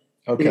Today.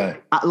 Okay.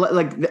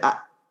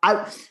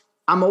 I'm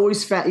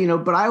always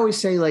but I always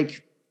say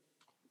like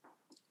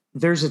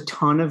there's a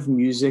ton of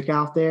music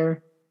out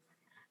there.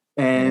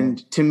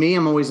 And to me,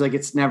 I'm always like,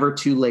 it's never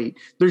too late.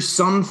 There's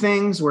some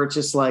things where it's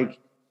just like,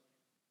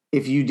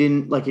 if you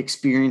didn't like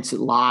experience it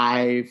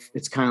live,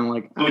 it's kind of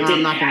like,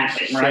 I'm not going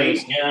to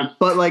right? Yeah.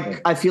 But like,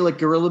 I feel like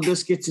Gorilla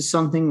Biscuits is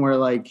something where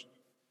like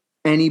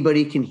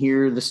anybody can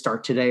hear the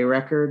Start Today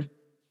record.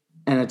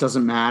 And it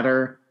doesn't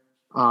matter,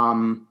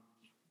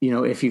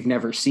 if you've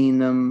never seen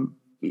them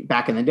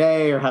back in the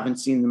day or haven't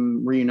seen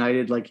them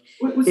reunited. Like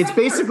it's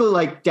basically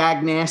like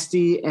Dag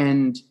Nasty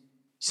and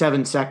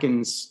 7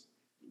 Seconds,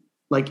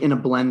 like in a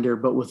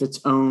blender, but with its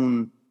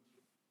own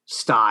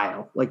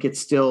style. Like it's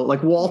still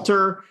like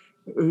Walter,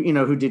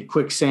 who did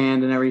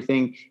Quicksand and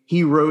everything.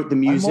 He wrote the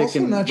music. I'm also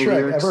not sure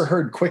I've ever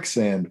heard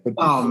Quicksand, but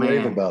people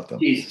rave about them.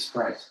 Jesus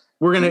Christ.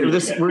 We're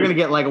gonna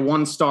get like a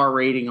 1-star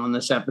rating on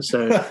this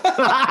episode.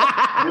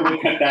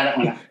 We'll cut that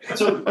one out.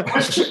 So,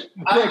 question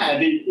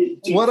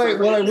what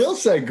I will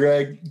say,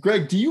 Greg,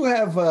 do you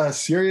have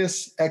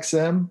Sirius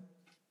XM?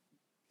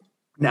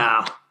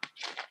 No.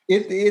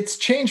 It's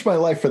changed my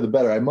life for the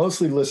better. I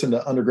mostly listen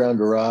to Underground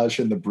Garage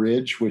and The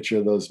Bridge, which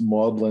are those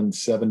maudlin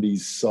 70s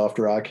soft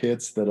rock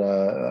hits that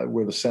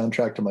were the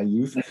soundtrack to my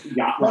youth.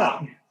 Yeah,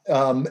 wow.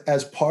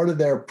 As part of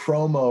their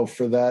promo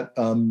for that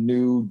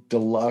new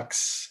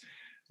deluxe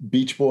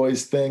Beach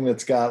Boys thing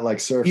that's got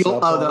like Surf's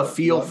Up. The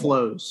Feel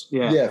Flows.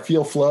 Yeah,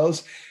 Feel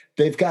Flows.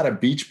 They've got a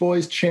Beach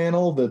Boys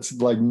channel that's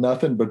like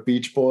nothing but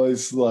Beach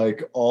Boys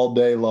like all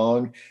day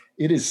long.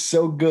 It is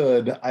so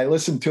good. I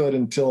listen to it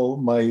until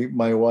my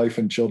wife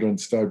and children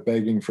start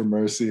begging for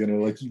mercy and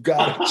are like, you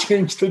got to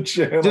change the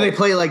channel. Do they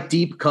play like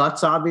deep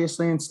cuts,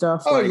 obviously, and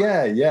stuff? Oh,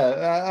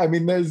 yeah. I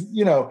mean, there's,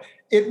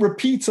 it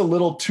repeats a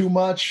little too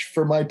much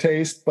for my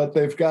taste, but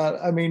they've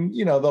got,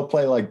 they'll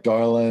play like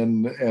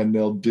Darlin' and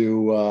they'll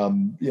do,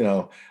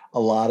 a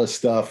lot of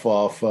stuff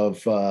off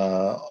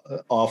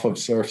of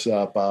Surf's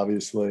Up,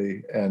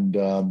 obviously. And,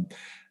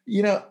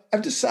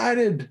 I've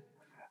decided,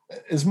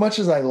 as much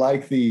as I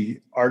like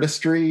the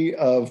artistry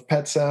of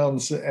Pet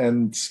Sounds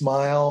and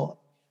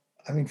Smile,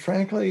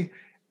 frankly,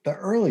 the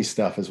early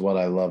stuff is what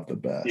I love the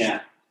best.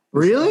 Yeah.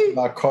 Really?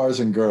 About cars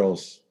and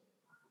girls.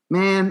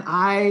 Man,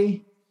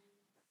 I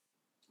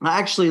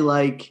actually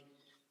like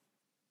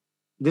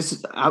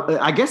this.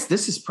 I guess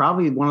this is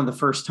probably one of the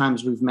first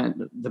times we've met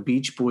the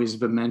Beach Boys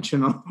have been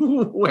mentioned on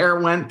Where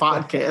It Went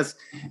podcast.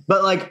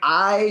 But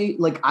I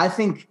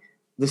think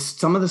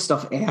some of the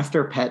stuff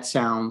after Pet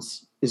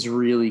Sounds is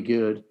really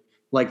good.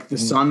 Like the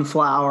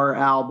Sunflower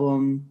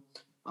album.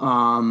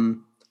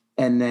 And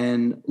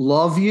then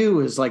Love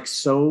You is like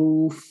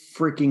so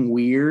freaking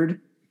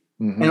weird.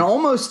 Mm-hmm. And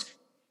almost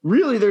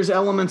really there's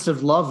elements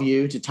of Love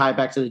You to tie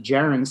back to the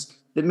Gerrans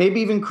that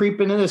maybe even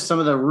creep into some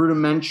of the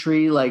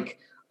rudimentary like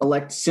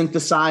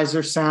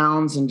synthesizer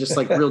sounds and just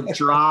like real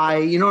dry,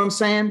 you know what I'm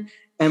saying?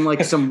 And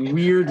like some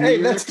weird Hey,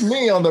 lyrics. That's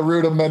me on the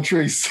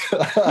rudimentary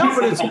side. No,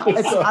 but it's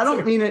I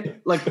don't mean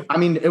it like,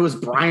 it was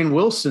Brian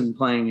Wilson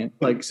playing it.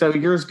 Like, so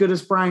you're as good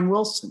as Brian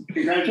Wilson.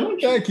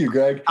 Congratulations. Thank you,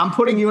 Greg. I'm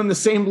putting you in the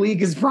same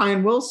league as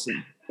Brian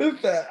Wilson.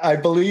 I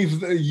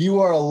believe you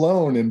are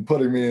alone in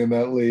putting me in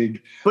that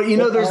league. But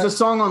there's a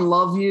song on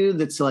Love You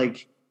that's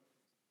like,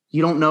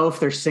 you don't know if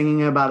they're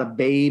singing about a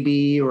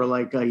baby or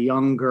like a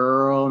young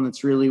girl, and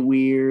it's really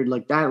weird.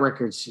 Like that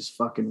record's just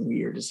fucking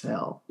weird as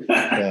hell.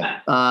 Yeah.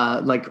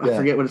 I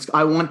forget what it's.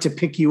 I Want to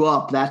Pick You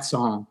Up. That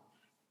song.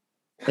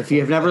 If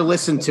you have never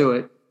listened to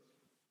it,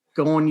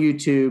 go on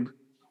YouTube.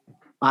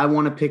 I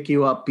Want to Pick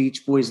You Up.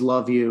 Beach Boys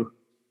Love You.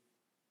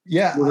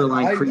 Yeah,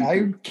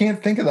 I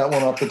can't think of that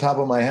one off the top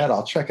of my head.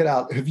 I'll check it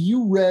out. Have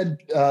you read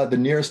The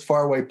Nearest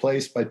Faraway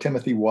Place by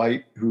Timothy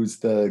White, who's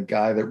the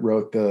guy that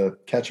wrote the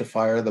Catch a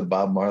Fire, the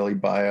Bob Marley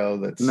bio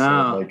that's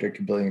sold like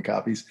a billion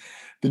copies?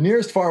 The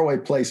Nearest Faraway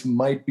Place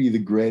might be the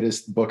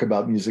greatest book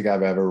about music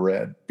I've ever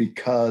read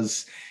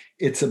because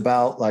it's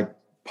about like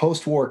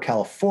post-war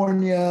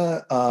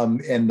California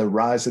and the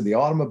rise of the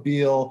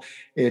automobile.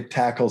 It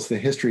tackles the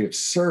history of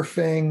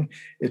surfing.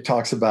 It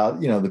talks about,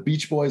 the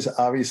Beach Boys,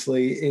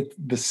 obviously.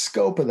 The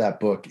scope of that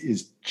book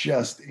is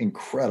just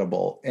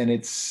incredible. And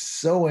it's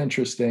so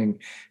interesting.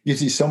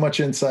 Gives you so much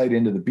insight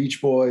into the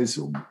Beach Boys.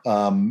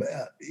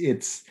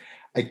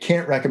 I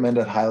can't recommend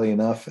it highly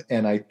enough.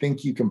 And I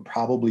think you can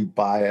probably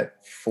buy it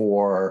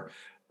for,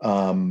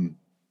 $1.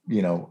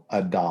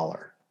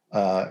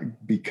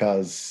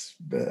 Because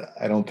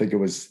I don't think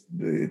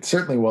it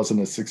certainly wasn't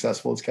as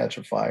successful as Catch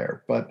a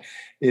Fire, but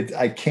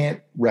I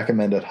can't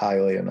recommend it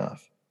highly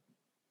enough.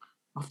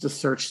 I'll have to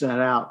search that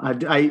out.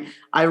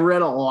 I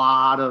read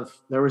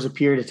there was a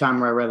period of time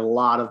where I read a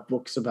lot of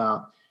books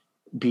about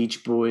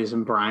Beach Boys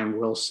and Brian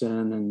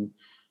Wilson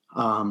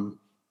and,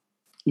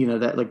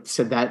 that like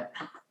said that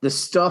the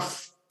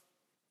stuff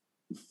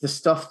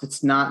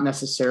that's not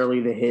necessarily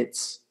the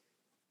hits,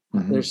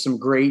 mm-hmm. There's some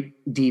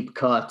great deep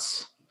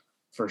cuts.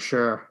 For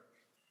sure.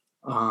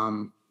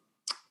 Like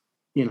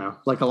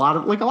a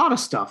lot of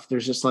stuff.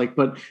 There's just like,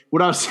 but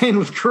what I was saying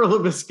with Gorilla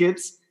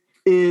Biscuits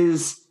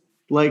is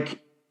like,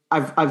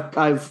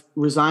 I've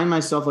resigned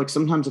myself. Like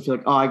sometimes I feel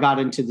like, I got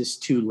into this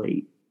too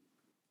late.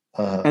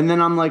 And then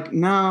I'm like,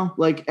 no,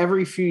 like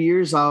every few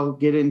years I'll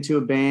get into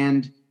a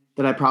band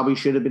that I probably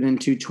should have been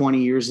into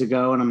 20 years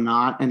ago and I'm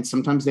not. And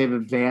sometimes they have a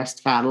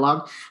vast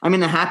catalog.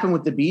 It happened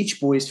with the Beach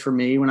Boys for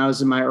me when I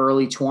was in my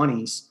early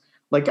 20s.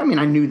 Like, I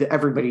knew that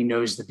everybody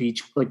knows the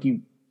Beach, like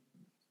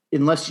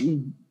unless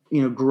you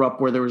grew up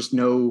where there was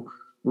no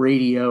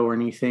radio or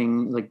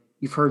anything, like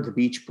you've heard the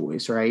Beach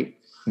Boys, right?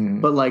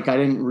 Mm-hmm. But like, I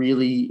didn't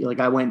really, like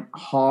I went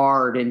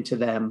hard into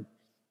them,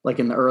 like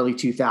in the early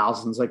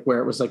 2000s, like where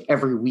it was like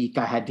every week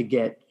I had to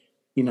get,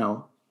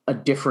 a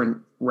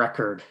different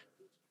record.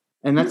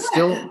 And that's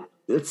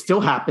it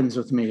still happens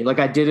with me. Like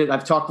I did it.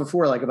 I've talked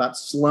before, like about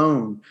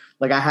Sloan,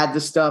 like I had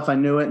this stuff, I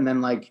knew it. And then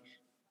like,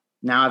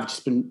 now I've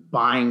just been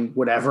buying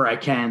whatever I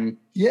can.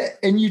 Yeah,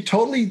 and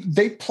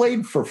they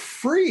played for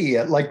free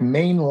at like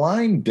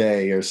Mainline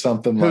Day or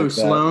something like that.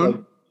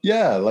 Sloan?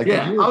 I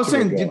was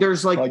saying ago.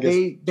 There's like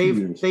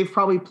they've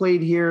probably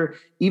played here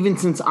even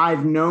since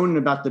I've known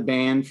about the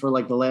band for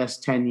like the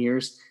last 10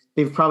 years.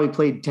 they've probably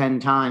played 10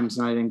 times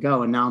and I didn't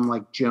go. And now I'm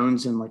like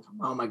jonesing, like,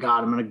 oh my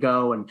God, I'm going to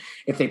go. And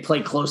if they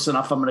play close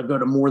enough, I'm going to go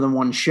to more than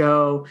one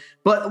show.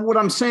 But what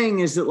I'm saying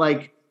is that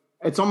like,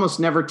 it's almost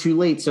never too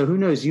late. So who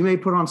knows? You may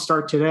put on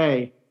Start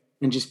Today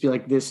and just be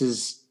like, this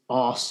is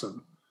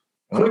awesome.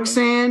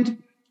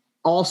 Quicksand.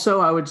 Also,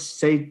 I would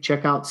say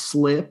check out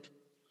Slip.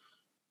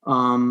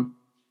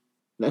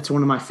 That's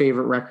one of my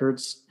favorite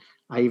records.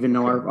 I even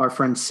know our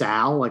friend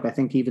Sal. Like, I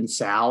think even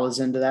Sal is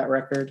into that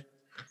record.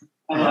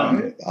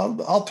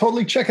 I'll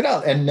totally check it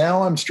out. And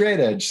now I'm straight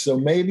edge, so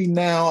maybe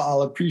now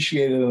I'll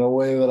appreciate it in a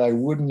way that I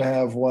wouldn't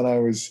have when I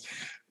was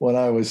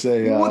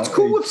a. What's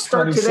cool with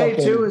Start Today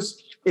too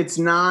is it's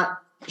not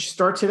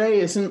Start Today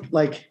isn't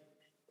like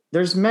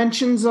there's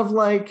mentions of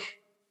like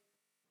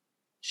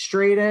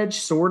straight edge,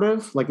 sort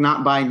of like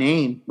not by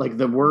name, like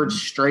the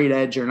words straight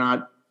edge are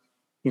not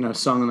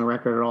sung on the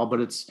record at all, but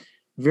it's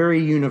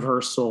very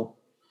universal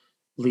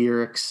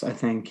lyrics. I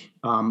think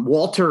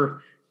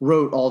Walter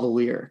wrote all the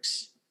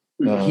lyrics.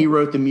 He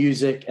wrote the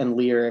music and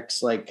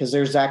lyrics, like, because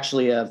there's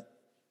actually a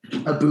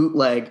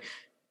bootleg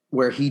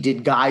where he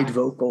did guide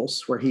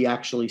vocals, where he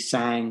actually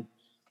sang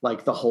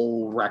like the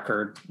whole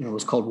record. It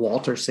was called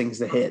Walter Sings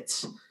the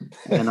Hits.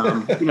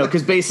 And,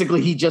 because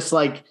basically he just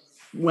like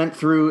went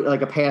through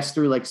like a pass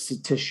through, like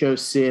to show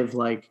Civ,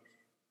 like,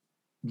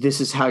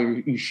 this is how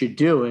you should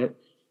do it.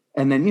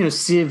 And then,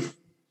 Civ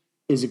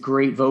is a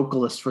great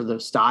vocalist for the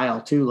style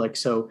too. Like,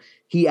 so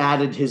he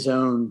added his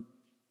own,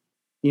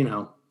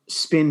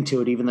 spin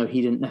to it, even though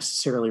he didn't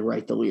necessarily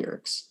write the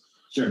lyrics.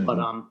 Sure.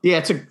 But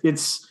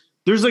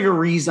there's like a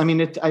reason. I mean,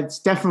 it's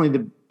definitely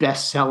the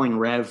best selling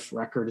Rev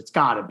record. It's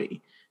gotta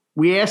be.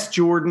 We asked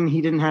Jordan,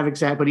 he didn't have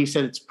exact, but he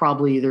said it's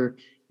probably either,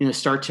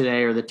 Start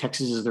Today or the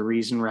Texas is the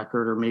Reason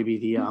record, or maybe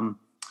the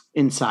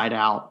Inside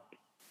Out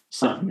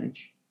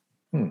 7-inch.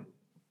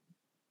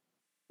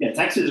 Yeah,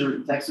 Texas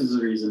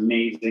is an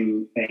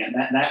amazing band.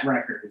 That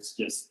record is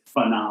just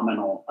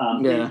phenomenal.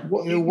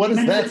 What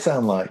does that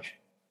sound like?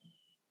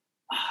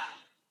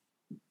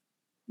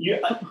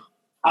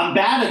 I'm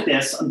bad at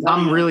this.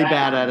 I'm really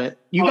bad at it.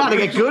 You got to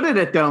get good at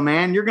it, though,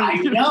 man. You're gonna. I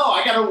know.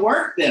 I got to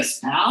work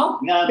this now.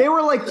 They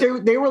were like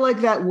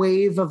that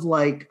wave of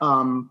like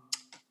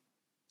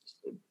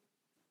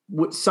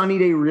Sunny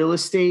Day Real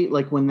Estate.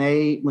 Like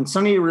when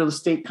Sunny Day Real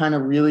Estate kind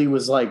of really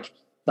was like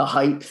the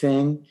hype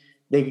thing.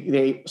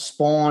 They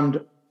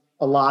spawned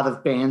a lot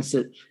of bands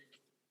that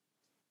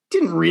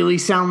didn't really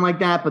sound like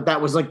that, but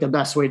that was like the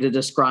best way to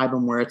describe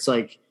them. Where it's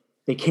like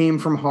they came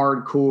from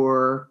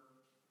hardcore,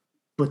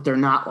 but they're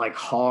not like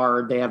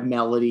hard. They have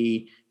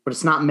melody, but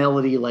it's not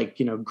melody like,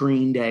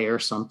 Green Day or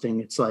something.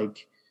 It's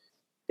like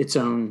its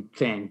own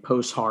thing,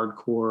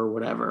 post-hardcore or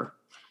whatever.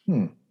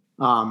 Then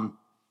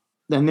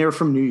they're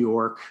from New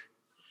York.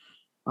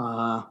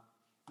 But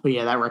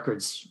yeah, that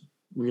record's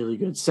really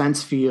good.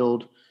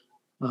 Sensefield.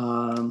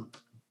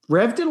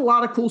 Rev did a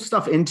lot of cool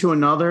stuff. Into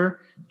Another.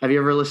 Have you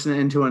ever listened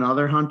to Into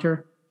Another,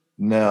 Hunter?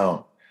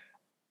 No.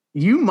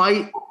 You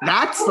might.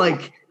 That's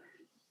like...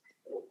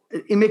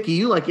 Mickey,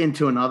 you like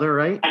Into Another,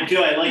 right? I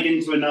do. I like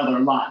Into Another a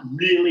lot.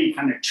 Really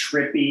kind of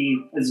trippy.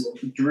 As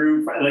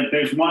Drew, like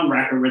there's one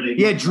record where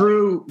they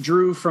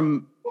Drew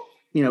from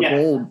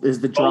Gold is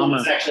the drummer.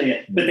 Gold is actually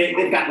it. But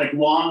they've got like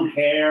long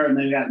hair and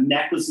they've got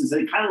necklaces.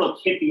 They kind of look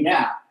hippied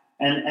out.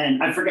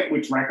 And I forget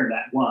which record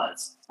that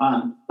was.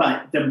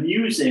 But the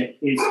music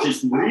is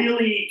just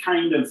really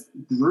kind of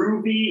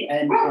groovy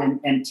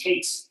and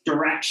takes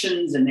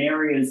directions and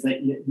areas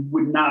that you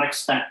would not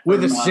expect.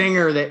 With a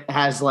singer that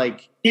has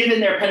like...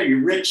 Given their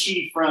pedigree,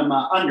 Richie from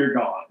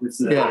Underdog was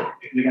the guy.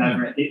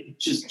 It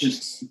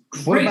just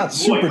what about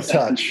Super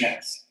Touch?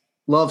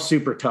 Love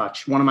Super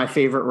Touch. One of my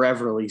favorite Rev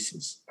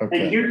releases.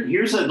 Okay. And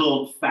here's a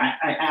little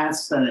fact. I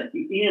asked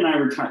Ian and I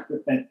were talking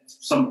at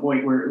some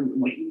point where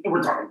like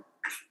we're talking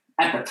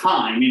at the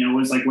time, it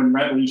was like when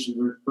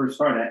Revolution first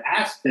started.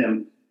 I asked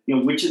him,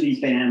 which of these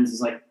bands is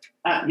like,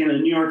 the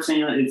New York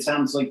scene, it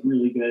sounds like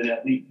really good.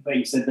 But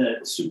he said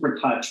that Super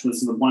Touch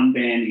was the one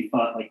band he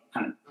thought like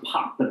kind of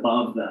popped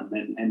above them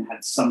and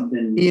had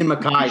something. Ian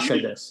Mackay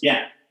said this.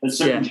 Yeah, a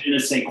certain je ne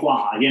sais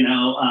quoi,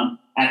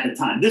 at the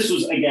time. This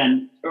was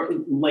again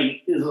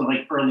like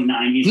early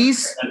 90s.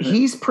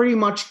 He's pretty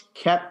much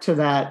kept to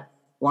that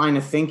line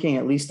of thinking.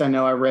 At least I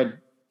know I read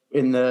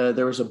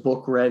there was a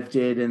book Rev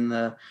did in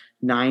the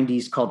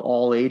 90s called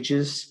All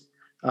Ages.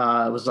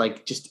 It was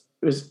like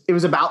it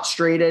was about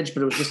straight edge,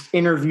 but it was just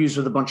interviews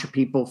with a bunch of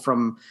people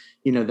from,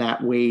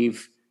 that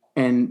wave.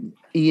 And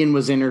Ian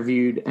was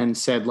interviewed and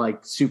said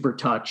like Super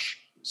Touch,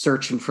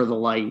 Searching for the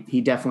Light. He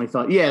definitely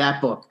thought,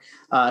 that book.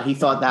 He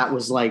thought that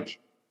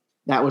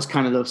was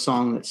kind of the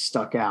song that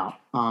stuck out.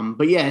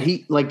 But yeah,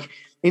 he like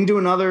Into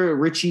Another,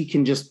 Richie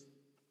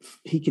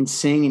he can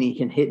sing and he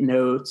can hit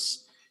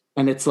notes.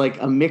 And it's like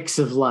a mix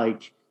of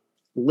like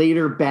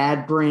later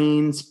Bad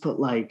Brains, but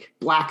like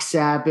Black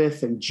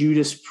Sabbath and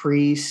Judas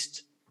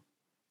Priest.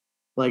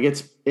 Like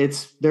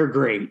they're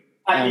great.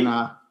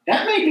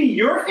 That may be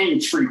your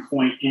entry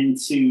point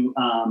into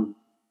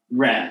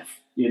Rev.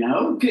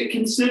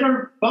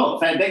 consider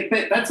both. I think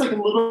that's like a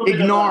little bit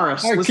Ignore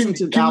us. Right, Listen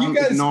to the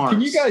album.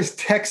 can you guys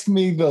text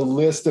me the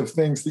list of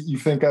things that you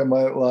think I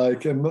might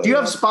like? And do you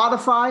have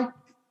Spotify?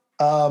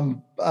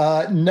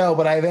 No,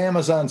 but I have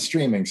Amazon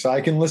streaming, so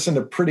I can listen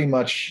to pretty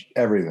much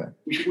everything.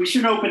 We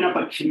should open up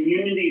a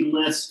community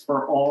list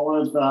for all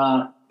of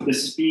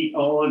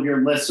all of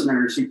your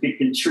listeners who could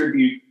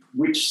contribute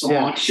which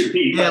song should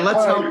be. Yeah,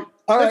 let's hope.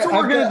 All that's right,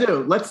 what we're gonna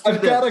do. Let's do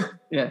this.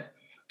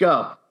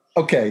 Go.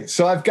 Okay,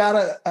 so I've got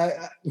to,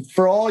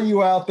 for all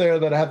you out there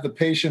that have the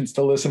patience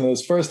to listen to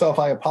this, first off,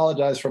 I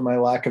apologize for my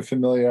lack of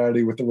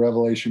familiarity with the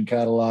Revelation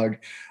catalog.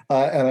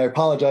 And I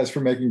apologize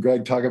for making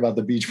Greg talk about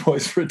the Beach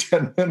Boys for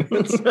 10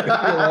 minutes. We'll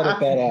edit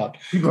that out.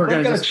 People are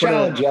going to just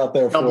challenge out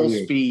there double for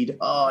you. Speed.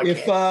 Oh,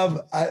 if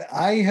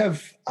I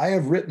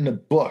have written a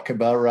book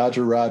about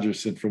Roger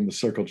Rogerson from the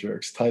Circle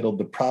Jerks titled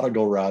The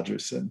Prodigal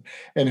Rogerson,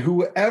 and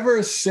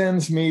whoever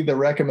sends me the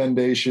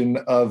recommendation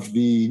of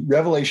the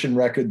Revelation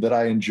record that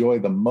I enjoy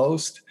the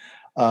most,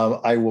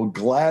 I will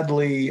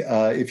gladly,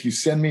 if you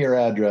send me your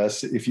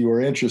address, if you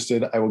are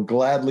interested, I will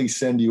gladly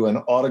send you an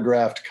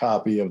autographed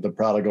copy of The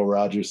Prodigal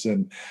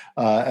Rogerson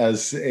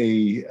as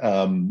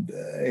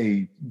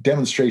a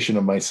demonstration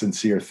of my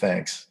sincere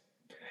thanks.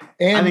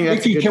 And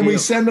Mickey, can we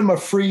send them a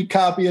free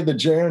copy of the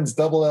Jaren's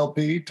double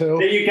LP too?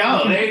 There you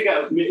go.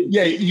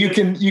 Yeah, you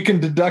can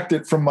deduct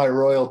it from my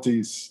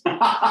royalties.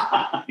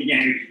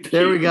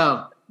 There we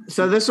go.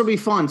 So this will be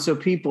fun. So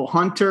people,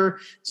 Hunter.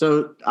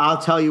 So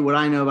I'll tell you what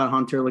I know about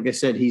Hunter. Like I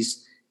said,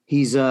 he's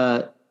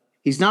not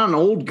an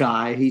old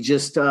guy. He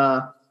just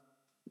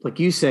like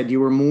you said, you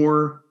were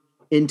more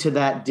into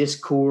that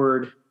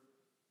Discord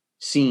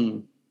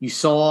scene. You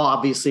saw,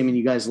 obviously, I mean,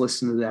 you guys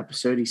listened to the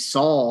episode. He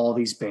saw all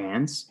these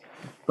bands,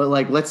 but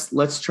like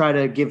let's try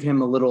to give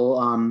him a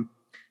little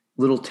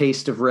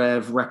taste of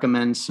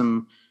recommend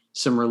some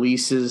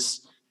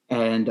releases,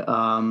 and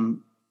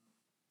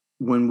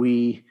when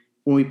we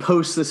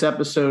post this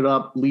episode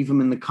up, leave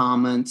them in the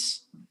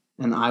comments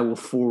and I will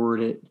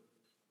forward it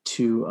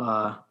to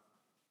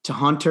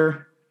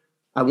Hunter.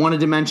 I wanted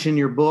to mention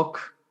your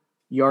book.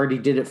 You already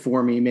did it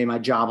for me. You made my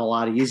job a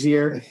lot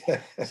easier.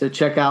 So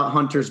check out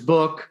Hunter's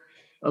book.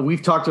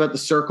 We've talked about the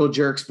Circle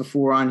Jerks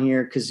before on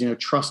here because,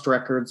 Trust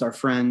Records, our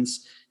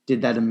friends,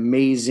 did that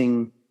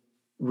amazing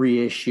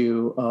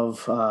reissue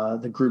of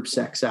the Group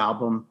Sex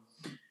album.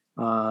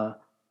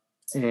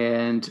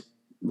 And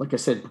like I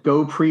said,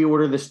 go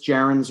pre-order this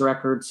Jaren's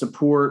record,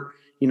 support,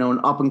 an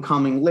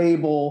up-and-coming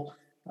label,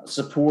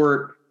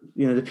 support,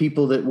 the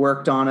people that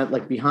worked on it,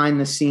 like behind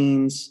the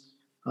scenes,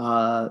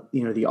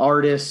 the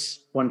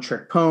artists, One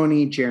Trick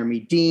Pony, Jeremy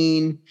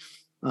Dean.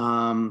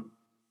 I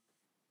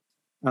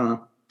don't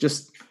know,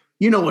 just,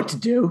 what to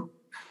do.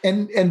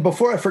 And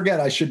before I forget,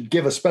 I should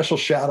give a special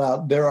shout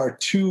out. There are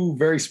two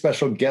very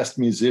special guest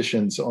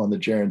musicians on the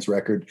Jaren's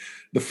record.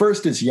 The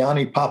first is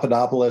Yanni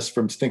Papadopoulos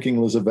from Stinking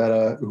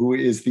Lizaveta, who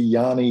is the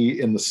Yanni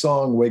in the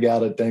song Wig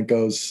Out at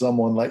Denko's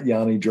Someone Let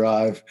Yanni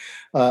Drive.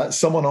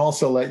 Someone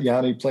also let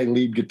Yanni play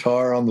lead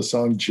guitar on the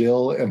song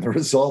Jill, and the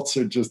results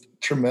are just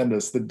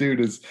tremendous. The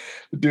dude is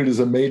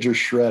a major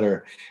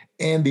shredder.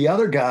 And the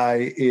other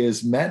guy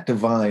is Matt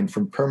Devine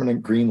from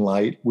Permanent Green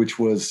Light, which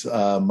was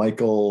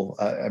Michael,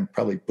 I'm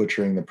probably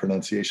butchering the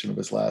pronunciation of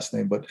his last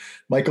name, but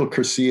Michael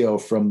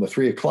Curcio from the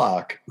 3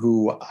 O'Clock,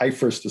 who I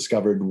first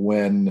discovered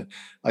when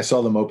I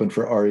saw them open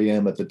for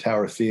REM at the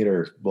Tower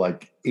Theater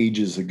like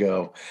ages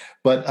ago.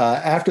 But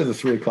after the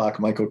 3 O'Clock,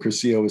 Michael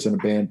Curcio was in a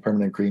band,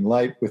 Permanent Green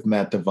Light, with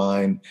Matt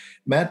Devine.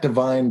 Matt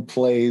Devine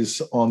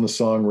plays on the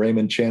song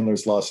Raymond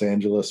Chandler's Los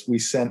Angeles. We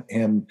sent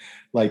him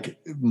like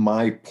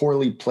my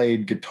poorly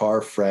played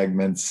guitar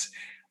fragments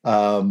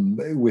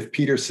with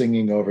Peter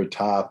singing over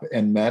top,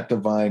 and Matt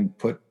Devine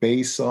put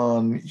bass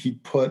on. He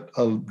put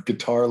a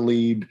guitar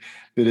lead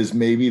that is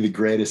maybe the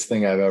greatest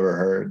thing I've ever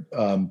heard.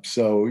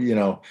 So,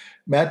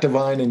 Matt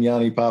Devine and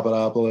Yanni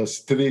Papadopoulos,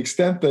 to the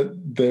extent that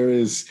there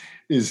is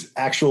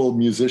actual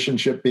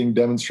musicianship being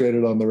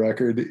demonstrated on the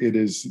record, it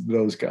is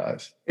those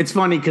guys. It's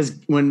funny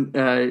because when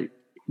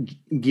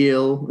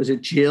Jill? You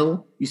said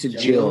Jill?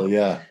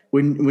 Yeah.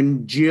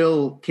 When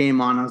Jill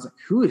came on, I was like,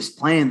 who is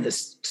playing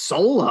this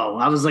solo?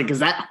 I was like, is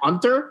that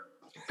Hunter?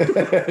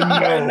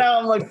 No,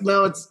 I'm like,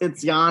 no,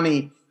 it's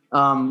Yanni.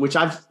 Which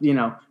I've,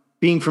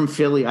 being from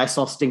Philly, I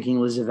saw Stinking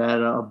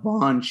Lizaveta a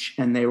bunch,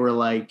 and they were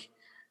like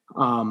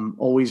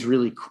always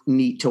really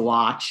neat to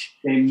watch.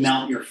 They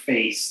melt your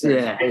face.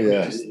 Yeah.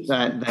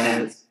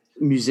 That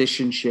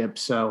musicianship.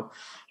 So,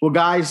 well,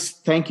 guys,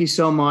 thank you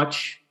so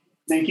much.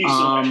 Thank you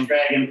so much,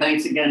 Greg, and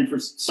thanks again for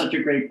such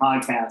a great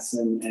podcast,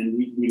 and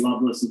we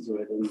love listening to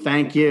it.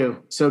 Thank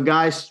you. So,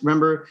 guys,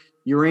 remember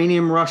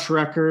Uranium Rush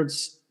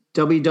Records,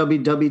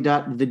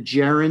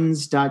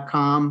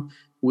 www.thejarens.com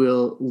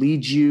will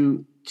lead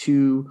you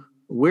to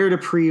where to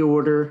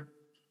pre-order,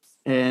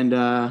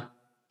 and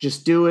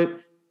just do it.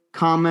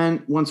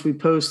 Comment once we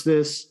post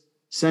this.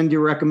 Send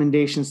your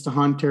recommendations to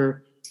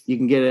Hunter. You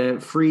can get a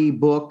free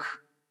book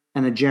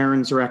and a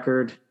Jaren's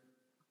record,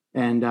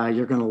 and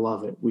you're going to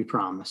love it. We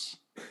promise.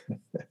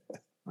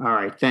 All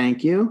right.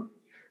 Thank you.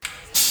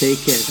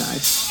 Take care,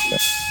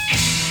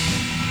 guys.